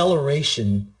 and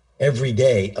acceleration every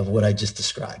day of what I just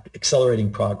described,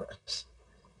 accelerating progress.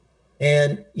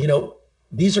 And,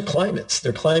 these are climates.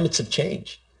 They're climates of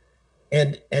change.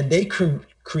 And they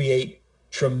create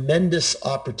tremendous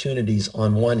opportunities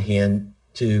on one hand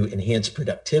to enhance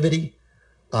productivity,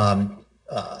 and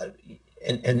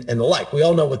the like. We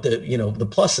all know what the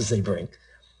pluses they bring.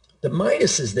 The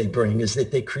minuses they bring is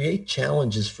that they create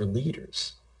challenges for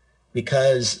leaders,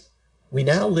 because we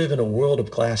now live in a world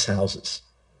of glass houses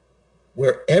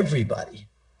where everybody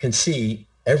can see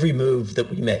every move that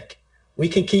we make. We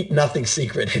can keep nothing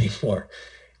secret anymore.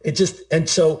 And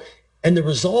the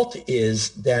result is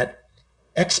that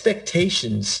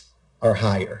expectations are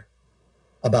higher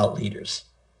about leaders.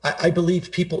 I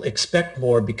believe people expect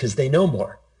more because they know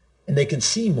more and they can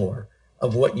see more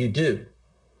of what you do.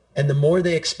 And the more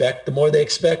they expect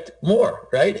more,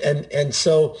 right? And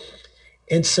so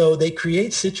they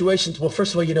create situations. Well,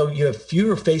 first of all, you have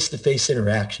fewer face-to-face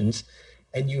interactions,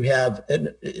 and you have,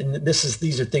 and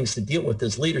these are things to deal with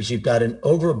as leaders. You've got an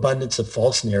overabundance of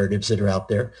false narratives that are out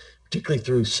there, particularly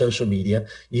through social media.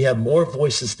 You have more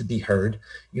voices to be heard.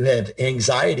 You have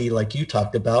anxiety, like you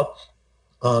talked about,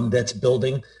 that's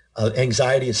building,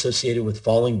 anxiety associated with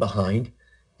falling behind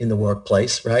in the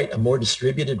workplace, right? A more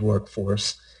distributed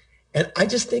workforce. And I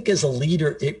just think as a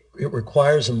leader, it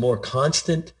requires a more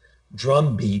constant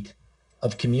drumbeat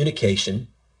of communication,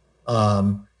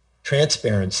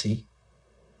 transparency.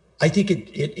 I think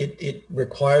it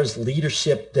requires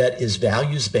leadership that is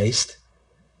values-based,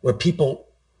 where people,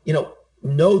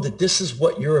 know that this is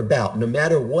what you're about. No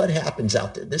matter what happens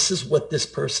out there, this is what this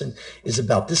person is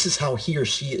about. This is how he or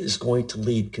she is going to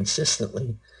lead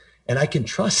consistently. And I can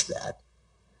trust that.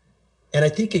 And I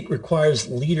think it requires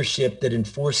leadership that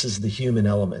enforces the human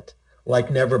element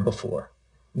like never before,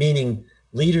 meaning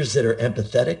leaders that are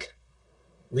empathetic,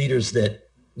 leaders that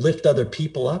lift other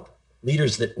people up,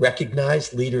 leaders that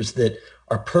recognize, leaders that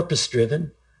are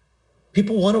purpose-driven.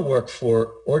 People want to work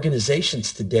for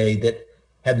organizations today that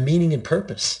have meaning and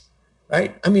purpose,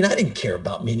 right? I mean, I didn't care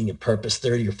about meaning and purpose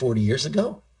 30 or 40 years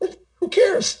ago. Who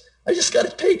cares? I just got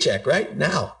a paycheck, right?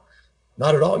 Now,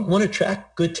 not at all. You want to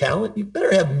attract good talent? You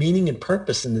better have meaning and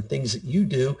purpose in the things that you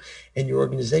do and your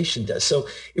organization does. So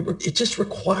it just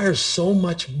requires so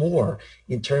much more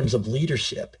in terms of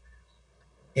leadership.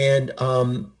 And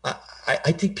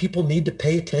I think people need to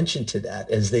pay attention to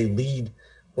that as they lead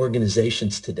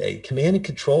organizations today. Command and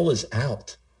control is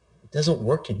out. It doesn't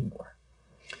work anymore.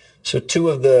 So two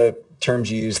of the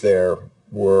terms you used there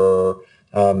were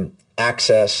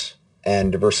access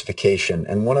and diversification.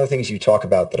 And one of the things you talk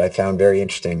about that I found very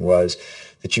interesting was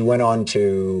that you went on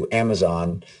to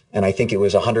Amazon, and I think it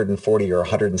was 140 or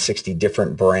 160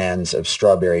 different brands of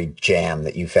strawberry jam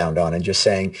that you found on, and just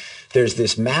saying there's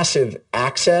this massive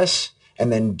access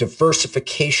and then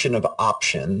diversification of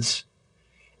options,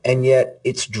 and yet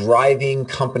it's driving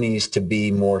companies to be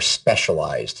more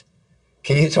specialized.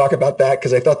 Can you talk about that?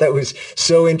 Because I thought that was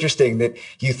so interesting that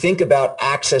you think about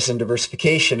access and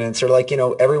diversification and it's sort of like,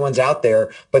 everyone's out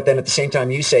there, but then at the same time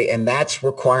you say, and that's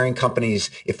requiring companies,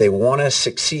 if they want to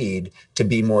succeed, to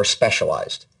be more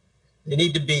specialized. They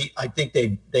need to be, I think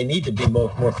they need to be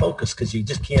more focused, because you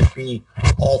just can't be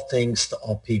all things to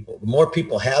all people. The more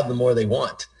people have, the more they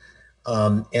want.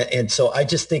 And so I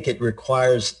just think it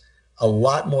requires a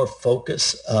lot more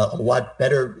focus, a lot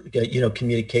better,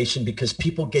 communication, because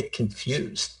people get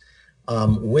confused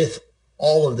with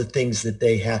all of the things that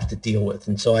they have to deal with.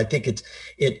 And so I think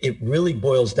it really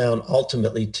boils down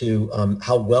ultimately to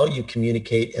how well you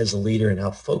communicate as a leader and how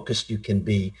focused you can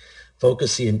be,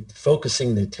 focusing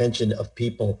the attention of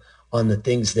people on the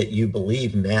things that you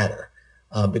believe matter,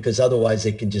 because otherwise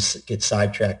they can just get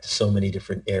sidetracked to so many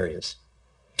different areas.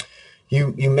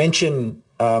 You mentioned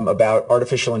about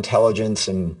artificial intelligence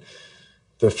and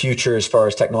the future as far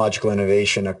as technological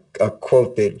innovation, a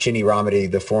quote that Ginni Rometty,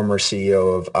 the former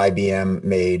CEO of IBM,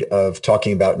 made of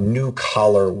talking about new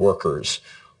collar workers.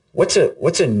 What's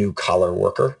a new collar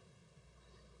worker?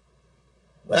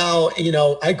 Well,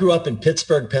 I grew up in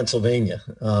Pittsburgh, Pennsylvania,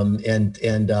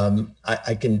 and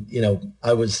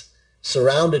I was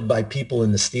surrounded by people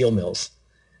in the steel mills.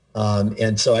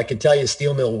 And so I can tell you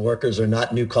steel mill workers are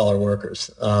not new collar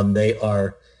workers. They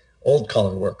are old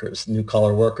collar workers. New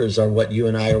collar workers are what you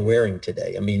and I are wearing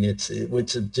today. I mean, it's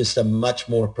just a much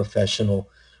more professional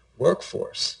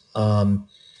workforce. I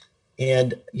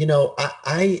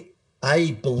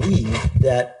believe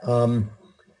that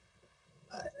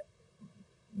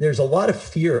there's a lot of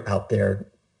fear out there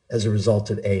as a result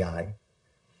of AI.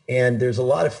 And there's a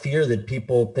lot of fear that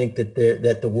people think that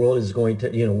the world is going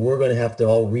to, we're going to have to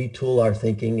all retool our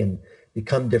thinking and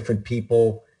become different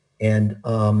people. And,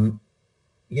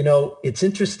 it's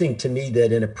interesting to me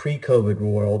that in a pre-COVID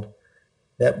world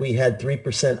that we had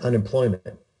 3%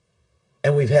 unemployment,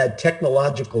 and we've had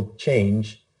technological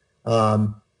change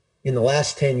in the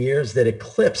last 10 years that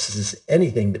eclipses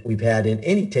anything that we've had in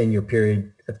any 10-year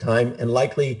period of time, and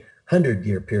likely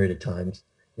 100-year period of times,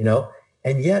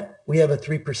 and yet we have a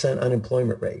 3%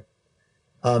 unemployment rate.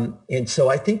 And so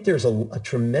I think there's a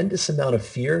tremendous amount of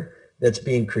fear that's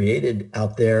being created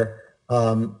out there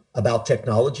about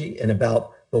technology and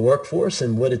about the workforce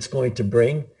and what it's going to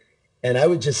bring. And I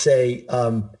would just say,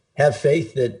 have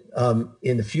faith that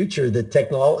in the future, the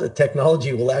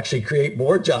technology will actually create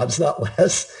more jobs, not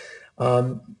less.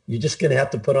 You're just going to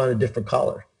have to put on a different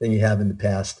collar than you have in the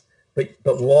past. But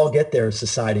we'll all get there as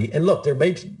society. And look, there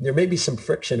may be some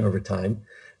friction over time.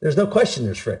 There's no question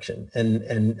there's friction.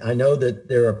 And I know that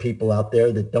there are people out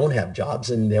there that don't have jobs,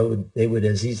 and they would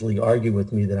as easily argue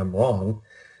with me that I'm wrong.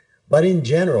 But in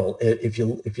general, if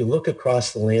you look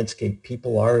across the landscape,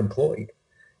 people are employed.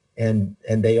 And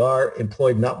they are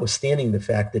employed, notwithstanding the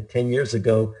fact that 10 years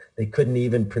ago, they couldn't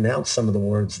even pronounce some of the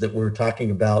words that we're talking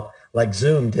about, like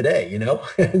Zoom today,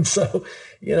 And so,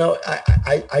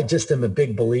 I just am a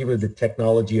big believer that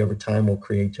technology over time will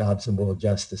create jobs and will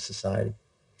adjust to society.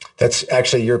 That's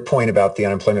actually your point about the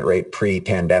unemployment rate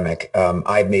pre-pandemic.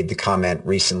 I've made the comment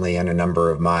recently in a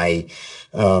number of my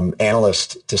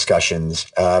analyst discussions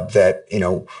that,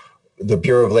 the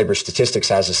Bureau of Labor Statistics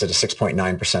has us at a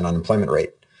 6.9% unemployment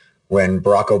rate. When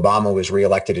Barack Obama was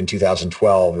reelected in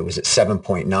 2012, it was at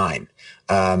 7.9.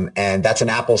 And that's an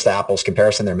apples to apples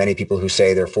comparison. There are many people who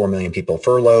say there are 4 million people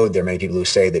furloughed. There are many people who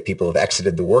say that people have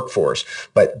exited the workforce.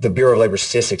 But the Bureau of Labor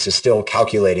Statistics is still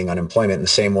calculating unemployment in the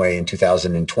same way in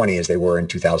 2020 as they were in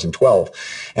 2012.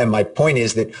 And my point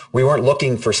is that we weren't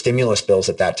looking for stimulus bills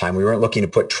at that time. We weren't looking to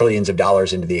put trillions of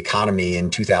dollars into the economy in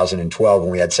 2012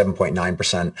 when we had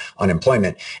 7.9%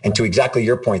 unemployment. And to exactly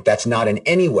your point, that's not in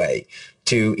any way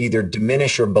to either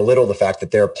diminish or belittle the fact that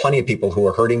there are plenty of people who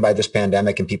are hurting by this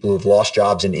pandemic and people who have lost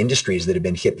jobs in industries that have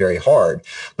been hit very hard.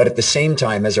 But at the same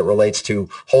time, as it relates to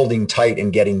holding tight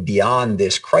and getting beyond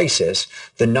this crisis,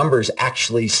 the numbers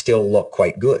actually still look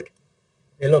quite good.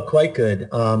 They look quite good.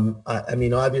 I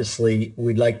mean, obviously,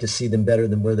 we'd like to see them better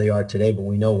than where they are today, but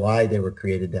we know why they were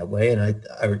created that way.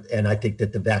 And I think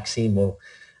that the vaccine will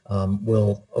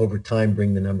over time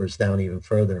bring the numbers down even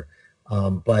further.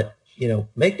 But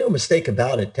make no mistake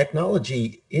about it.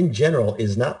 Technology in general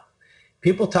is not,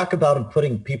 people talk about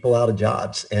putting people out of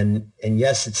jobs. And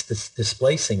yes, it's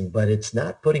displacing, but it's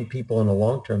not putting people on a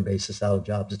long-term basis out of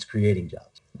jobs. It's creating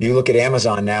jobs. You look at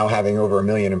Amazon now having over 1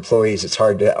 million employees. It's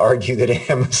hard to argue that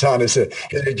Amazon is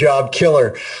a job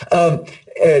killer.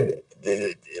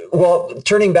 Well,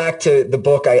 turning back to the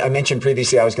book, I mentioned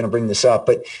previously I was going to bring this up,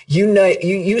 but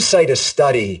you cite a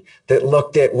study that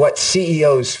looked at what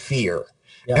CEOs fear.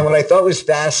 Yeah. And what I thought was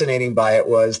fascinating by it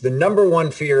was the number one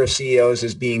fear of CEOs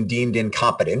is being deemed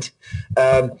incompetent,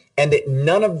 and that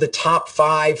none of the top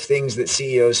 5 things that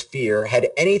CEOs fear had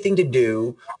anything to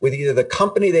do with either the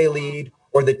company they lead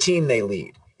or the team they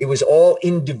lead. It was all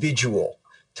individual.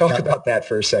 Talk about that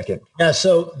for a second. Yeah,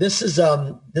 so this is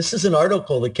an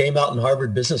article that came out in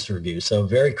Harvard Business Review, so a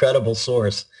very credible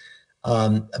source.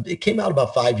 It came out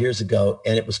about 5 years ago,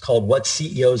 and it was called What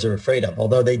CEOs Are Afraid Of,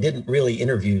 although they didn't really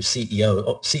interview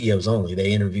CEOs only.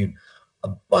 They interviewed a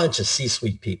bunch of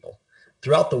C-suite people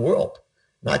throughout the world,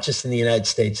 not just in the United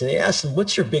States. And they asked them,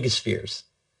 what's your biggest fears?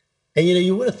 And,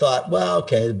 you would have thought, well,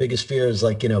 okay, the biggest fear is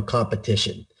like,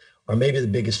 competition, or maybe the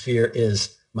biggest fear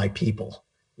is my people,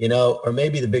 or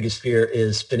maybe the biggest fear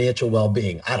is financial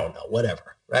well-being. I don't know,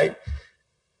 whatever, right?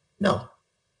 No,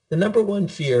 the number one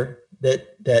fear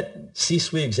that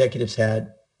C-suite executives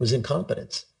had was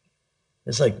incompetence.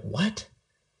 It's like, what?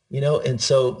 And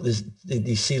so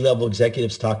these C-level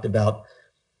executives talked about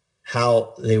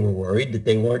how they were worried that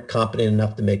they weren't competent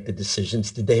enough to make the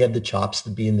decisions. Did they have the chops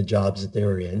to be in the jobs that they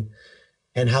were in?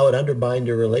 And how it undermined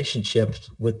their relationships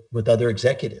with other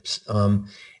executives.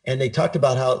 And they talked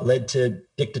about how it led to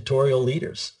dictatorial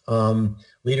leaders,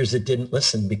 leaders that didn't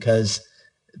listen because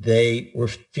they were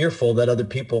fearful that other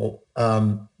people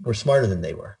were smarter than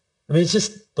they were. I mean, it's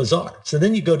just bizarre. So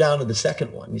then you go down to the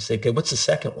second one. You say, okay, what's the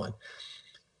second one?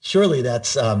 Surely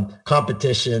that's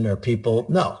competition or people.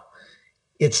 No,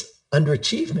 it's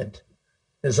underachievement.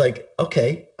 It's like,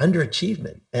 okay,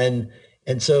 underachievement.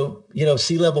 And so,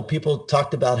 C-level people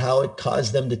talked about how it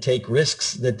caused them to take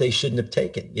risks that they shouldn't have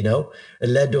taken, It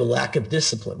led to a lack of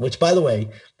discipline, which, by the way,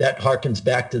 that harkens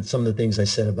back to some of the things I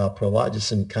said about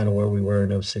Prologis and kind of where we were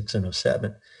in 06 and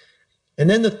 07. And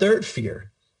then the third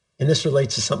fear, and this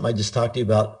relates to something I just talked to you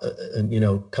about,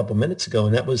 a couple minutes ago,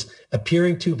 and that was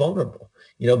appearing too vulnerable,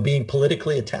 being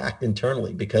politically attacked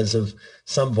internally because of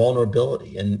some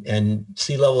vulnerability. And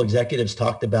C-level executives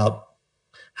talked about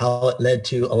how it led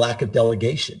to a lack of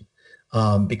delegation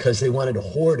because they wanted to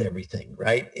hoard everything,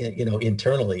 right?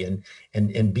 Internally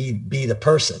and be the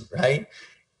person, right?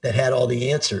 That had all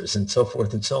the answers and so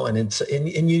forth and so on. And so,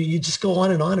 and you just go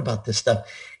on and on about this stuff.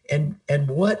 And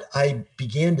what I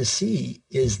began to see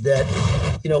is that,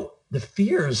 the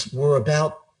fears were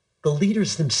about the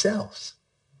leaders themselves,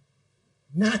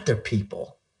 not their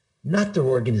people, not their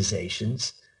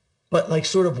organizations, but like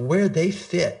sort of where they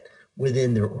fit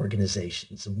within their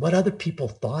organizations and what other people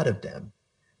thought of them.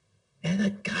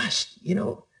 And gosh,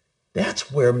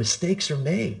 that's where mistakes are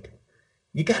made.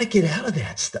 You got to get out of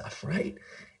that stuff, right?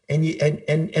 And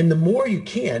the more you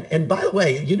can, and by the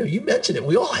way, you mentioned it,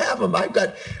 we all have them.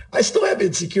 I still have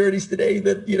insecurities today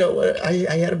that,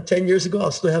 I had them 10 years ago.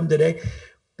 I'll still have them today,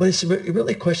 but it's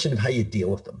really a question of how you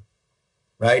deal with them,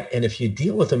 right? And if you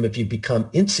deal with them, if you become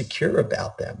insecure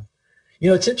about them,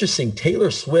 it's interesting.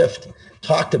 Taylor Swift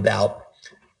talked about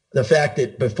the fact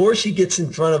that before she gets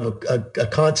in front of a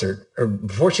concert or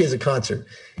before she has a concert,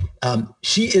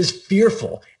 she is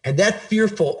fearful, and that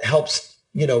fearful helps,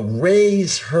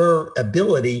 raise her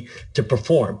ability to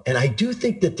perform. And I do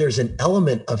think that there's an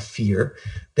element of fear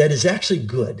that is actually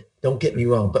good. Don't get me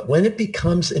wrong. But when it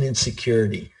becomes an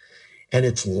insecurity and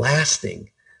it's lasting,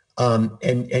 and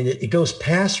it goes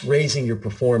past raising your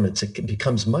performance, it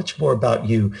becomes much more about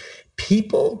you.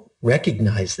 People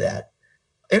recognize that.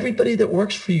 Everybody that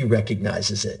works for you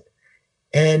recognizes it.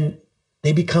 And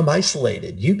they become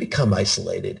isolated. You become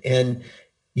isolated. And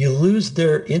you lose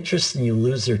their interest and you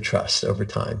lose their trust over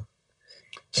time.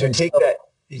 So and take so, that.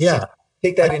 Yeah.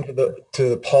 Take that into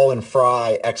the Paul and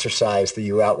Fry exercise that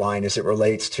you outlined as it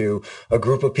relates to a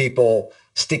group of people,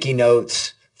 sticky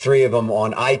notes, 3 of them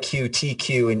on IQ,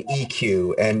 TQ, and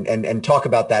EQ, and talk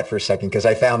about that for a second, because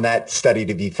I found that study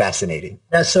to be fascinating.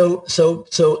 Yeah. So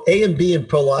A and B and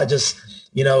Prologis,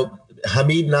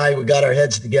 Hamid and I, we got our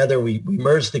heads together. We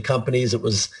merged the companies. It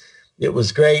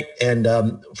was great. And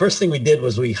first thing we did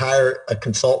was we hired a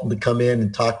consultant to come in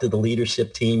and talk to the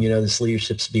leadership team, this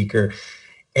leadership speaker.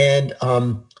 And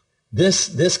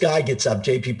this guy gets up,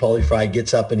 JP Polyfry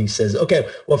gets up and he says, okay,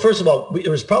 well, first of all, there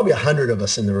was probably 100 of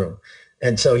us in the room.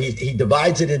 And so he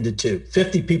divides it into 2,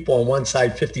 50 people on one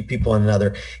side, 50 people on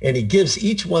another. And he gives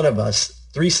each one of us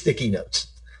 3 sticky notes.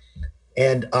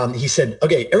 And he said,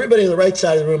 okay, everybody on the right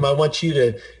side of the room, I want you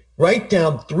to write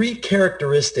down 3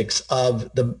 characteristics of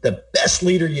the best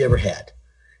leader you ever had.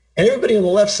 And everybody on the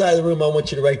left side of the room, I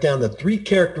want you to write down the 3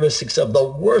 characteristics of the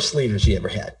worst leaders you ever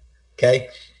had. Okay.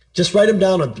 Just write them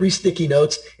down on 3 sticky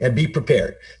notes and be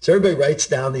prepared. So everybody writes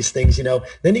down these things,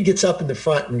 Then he gets up in the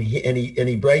front and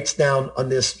he writes down on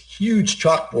this huge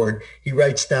chalkboard. He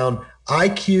writes down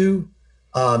IQ,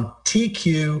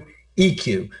 TQ,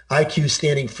 EQ. IQ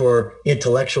standing for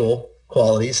intellectual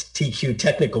qualities, TQ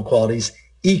technical qualities,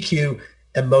 EQ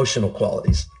emotional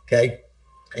qualities. Okay.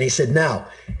 And he said, now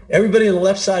everybody on the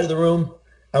left side of the room,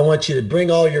 I want you to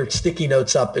bring all your sticky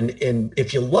notes up. And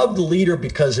if you love the leader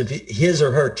because of his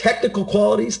or her technical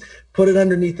qualities, put it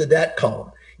underneath that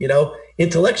column.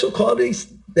 Intellectual qualities,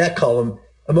 that column.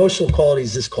 Emotional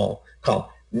qualities, this column.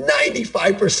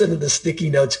 95% of the sticky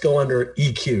notes go under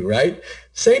EQ, right?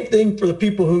 Same thing for the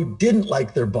people who didn't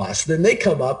like their boss. Then they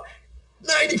come up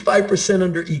 95%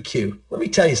 under EQ. Let me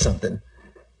tell you something.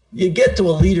 You get to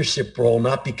a leadership role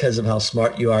not because of how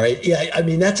smart you are. Yeah, I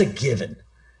mean, that's a given.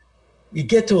 You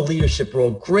get to a leadership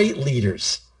role, great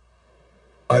leaders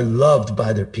are loved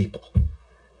by their people.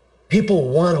 People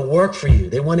want to work for you.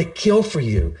 They want to kill for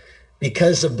you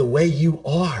because of the way you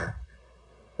are,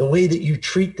 the way that you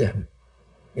treat them,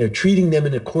 treating them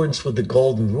in accordance with the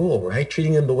golden rule, right?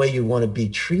 Treating them the way you want to be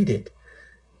treated.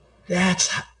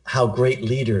 That's how great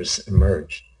leaders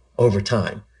emerge over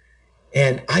time.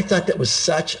 And I thought that was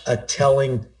such a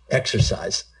telling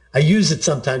exercise. I use it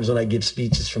sometimes when I give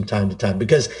speeches from time to time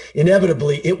because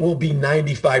inevitably it will be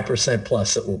 95%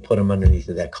 plus that will put them underneath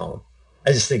of that column.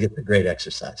 I just think it's a great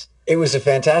exercise. It was a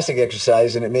fantastic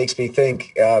exercise, and it makes me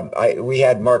think, we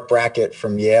had Mark Brackett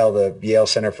from Yale, the Yale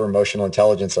Center for Emotional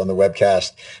Intelligence, on the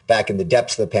webcast back in the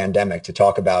depths of the pandemic to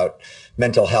talk about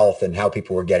mental health and how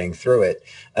people were getting through it.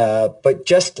 But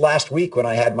just last week when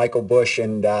I had Michael Bush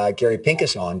and Gary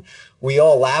Pincus on, we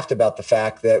all laughed about the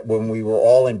fact that when we were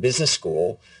all in business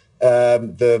school,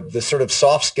 the sort of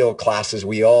soft skill classes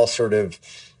we all sort of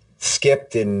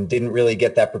skipped and didn't really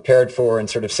get that prepared for, and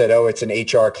sort of said, oh, it's an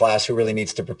HR class, who really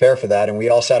needs to prepare for that? And we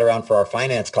all sat around for our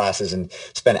finance classes and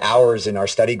spent hours in our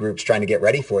study groups trying to get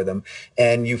ready for them.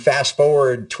 And you fast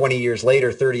forward 20 years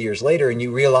later, 30 years later, and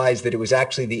you realize that it was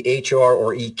actually the HR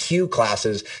or EQ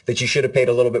classes that you should have paid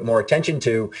a little bit more attention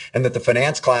to, and that the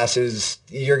finance classes,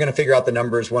 you're going to figure out the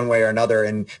numbers one way or another,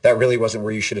 and that really wasn't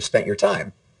where you should have spent your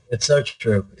time. It's so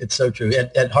true. It's so true.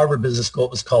 At Harvard Business School,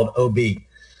 it was called OB.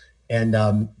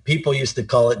 And people used to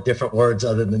call it different words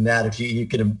other than that. If you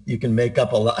can make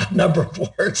up a number of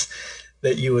words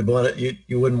that you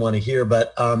wouldn't want to hear.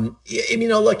 But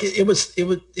look,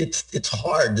 it's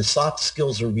hard. The soft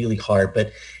skills are really hard.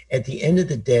 But at the end of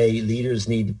the day, leaders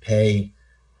need to pay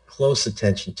close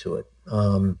attention to it,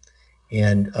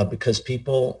 because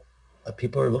people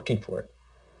are looking for it.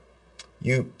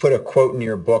 You put a quote in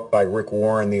your book by Rick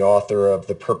Warren, the author of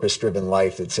The Purpose-Driven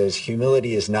Life, that says,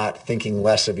 humility is not thinking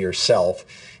less of yourself,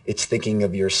 it's thinking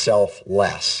of yourself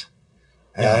less.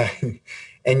 Yeah.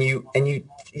 And you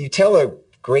tell a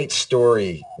great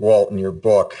story, Walt, in your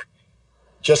book,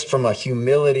 just from a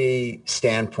humility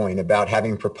standpoint, about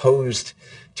having proposed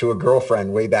to a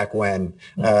girlfriend way back when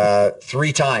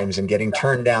 3 times and getting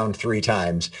turned down 3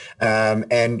 times.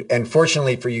 And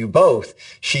fortunately for you both,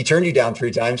 she turned you down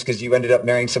 3 times because you ended up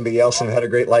marrying somebody else and had a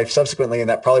great life subsequently. And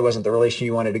that probably wasn't the relation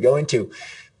you wanted to go into.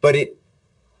 But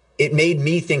it made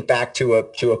me think back to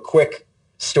a quick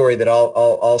story that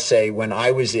I'll say. When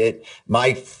I was at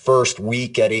my first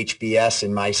week at HBS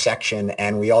in my section,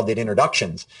 and we all did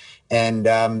introductions. And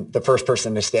the first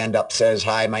person to stand up says,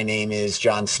 "Hi, my name is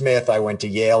John Smith. I went to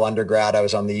Yale undergrad. I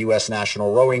was on the U.S.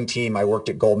 national rowing team. I worked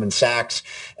at Goldman Sachs,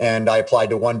 and I applied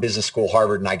to one business school,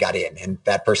 Harvard, and I got in." And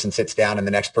that person sits down, and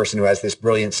the next person who has this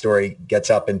brilliant story gets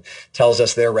up and tells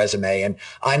us their resume. And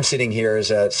I'm sitting here as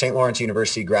a St. Lawrence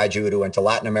University graduate who went to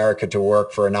Latin America to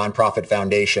work for a nonprofit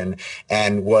foundation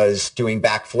and was doing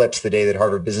backflips the day that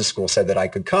Harvard Business School said that I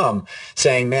could come,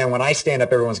 saying, "Man, when I stand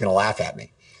up, everyone's going to laugh at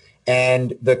me."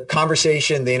 And the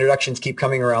conversation, the introductions keep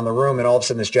coming around the room. And all of a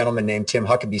sudden, this gentleman named Tim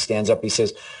Huckabee stands up. He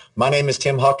says, "My name is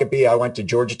Tim Huckabee. I went to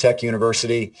Georgia Tech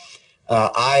University.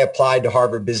 I applied to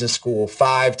Harvard Business School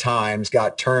 5 times,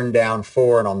 got turned down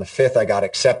 4. And on the 5th, I got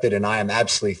accepted. And I am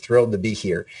absolutely thrilled to be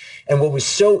here." And what was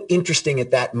so interesting at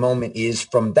that moment is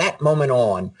from that moment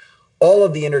on, all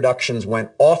of the introductions went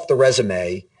off the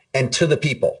resume and to the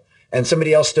people. And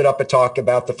somebody else stood up and talked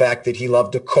about the fact that he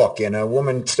loved to cook. And a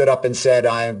woman stood up and said,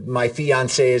 "My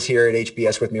fiance is here at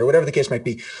HBS with me," or whatever the case might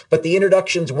be. But the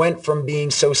introductions went from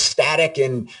being so static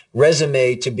and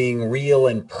resume to being real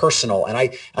and personal. And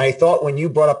I thought when you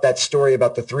brought up that story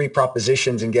about the 3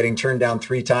 propositions and getting turned down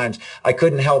 3 times, I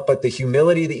couldn't help but the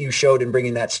humility that you showed in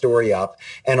bringing that story up.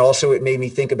 And also it made me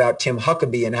think about Tim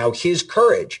Huckabee and how his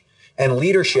courage and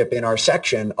leadership in our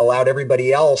section allowed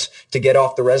everybody else to get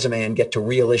off the resume and get to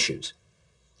real issues.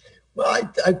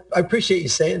 Well, I appreciate you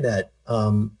saying that,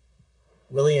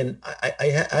 Willie. And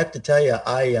I have to tell you,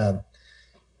 I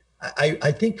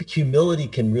think humility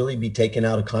can really be taken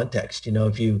out of context. You know,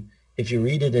 if you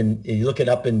read it and you look it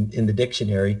up in the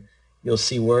dictionary, you'll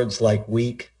see words like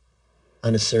weak,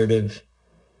 unassertive,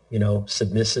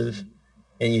 submissive.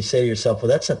 And you say to yourself, well,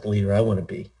 that's not the leader I want to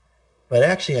be. But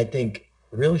actually, I think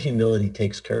real humility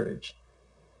takes courage.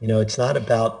 It's not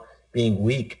about being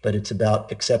weak, but it's about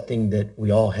accepting that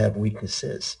we all have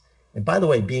weaknesses. And by the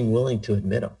way, being willing to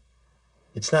admit them.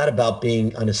 It's not about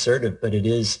being unassertive, but it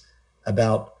is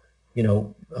about,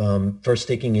 first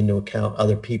taking into account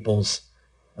other people's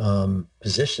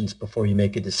positions before you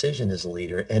make a decision as a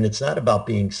leader. And it's not about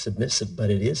being submissive, but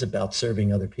it is about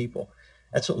serving other people.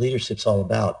 That's what leadership's all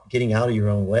about, getting out of your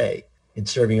own way in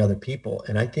serving other people.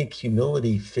 And I think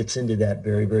humility fits into that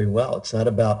very, very well. It's not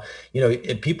about,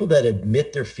 people that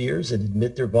admit their fears and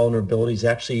admit their vulnerabilities,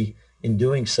 actually in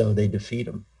doing so, they defeat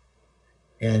them.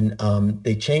 And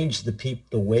they change the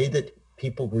way that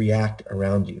people react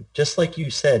around you. Just like you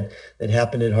said, that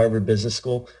happened at Harvard Business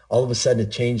School, all of a sudden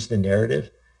it changed the narrative.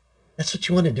 That's what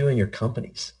you want to do in your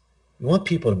companies. You want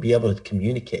people to be able to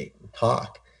communicate and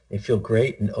talk and feel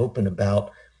great and open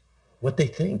about what they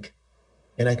think.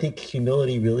 And I think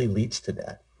humility really leads to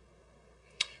that.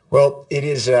 Well,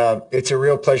 it's a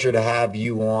real pleasure to have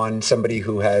you on, somebody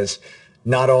who has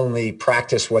not only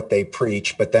practiced what they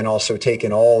preach, but then also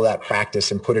taken all that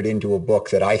practice and put it into a book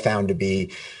that I found to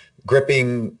be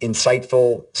gripping,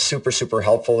 insightful, super, super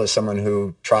helpful as someone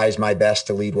who tries my best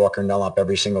to lead Walker & Dunlop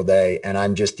every single day. And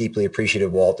I'm just deeply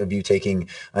appreciative, Walt, of you taking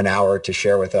an hour to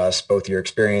share with us both your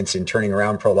experience in turning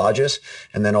around Prologis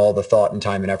and then all the thought and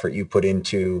time and effort you put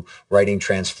into writing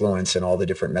Transfluence and all the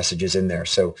different messages in there.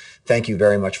 So thank you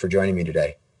very much for joining me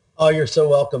today. Oh, you're so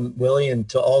welcome, Willie, and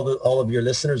to all of your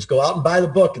listeners, go out and buy the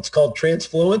book. It's called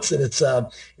Transfluence, and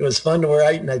it was fun to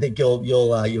write, and I think you'll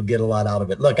get a lot out of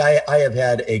it. Look, I have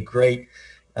had a great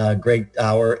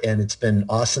hour, and it's been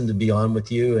awesome to be on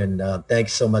with you, and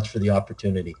thanks so much for the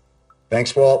opportunity.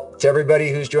 Thanks, Walt. To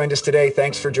everybody who's joined us today,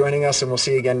 thanks for joining us, and we'll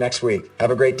see you again next week. Have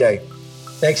a great day.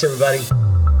 Thanks, everybody.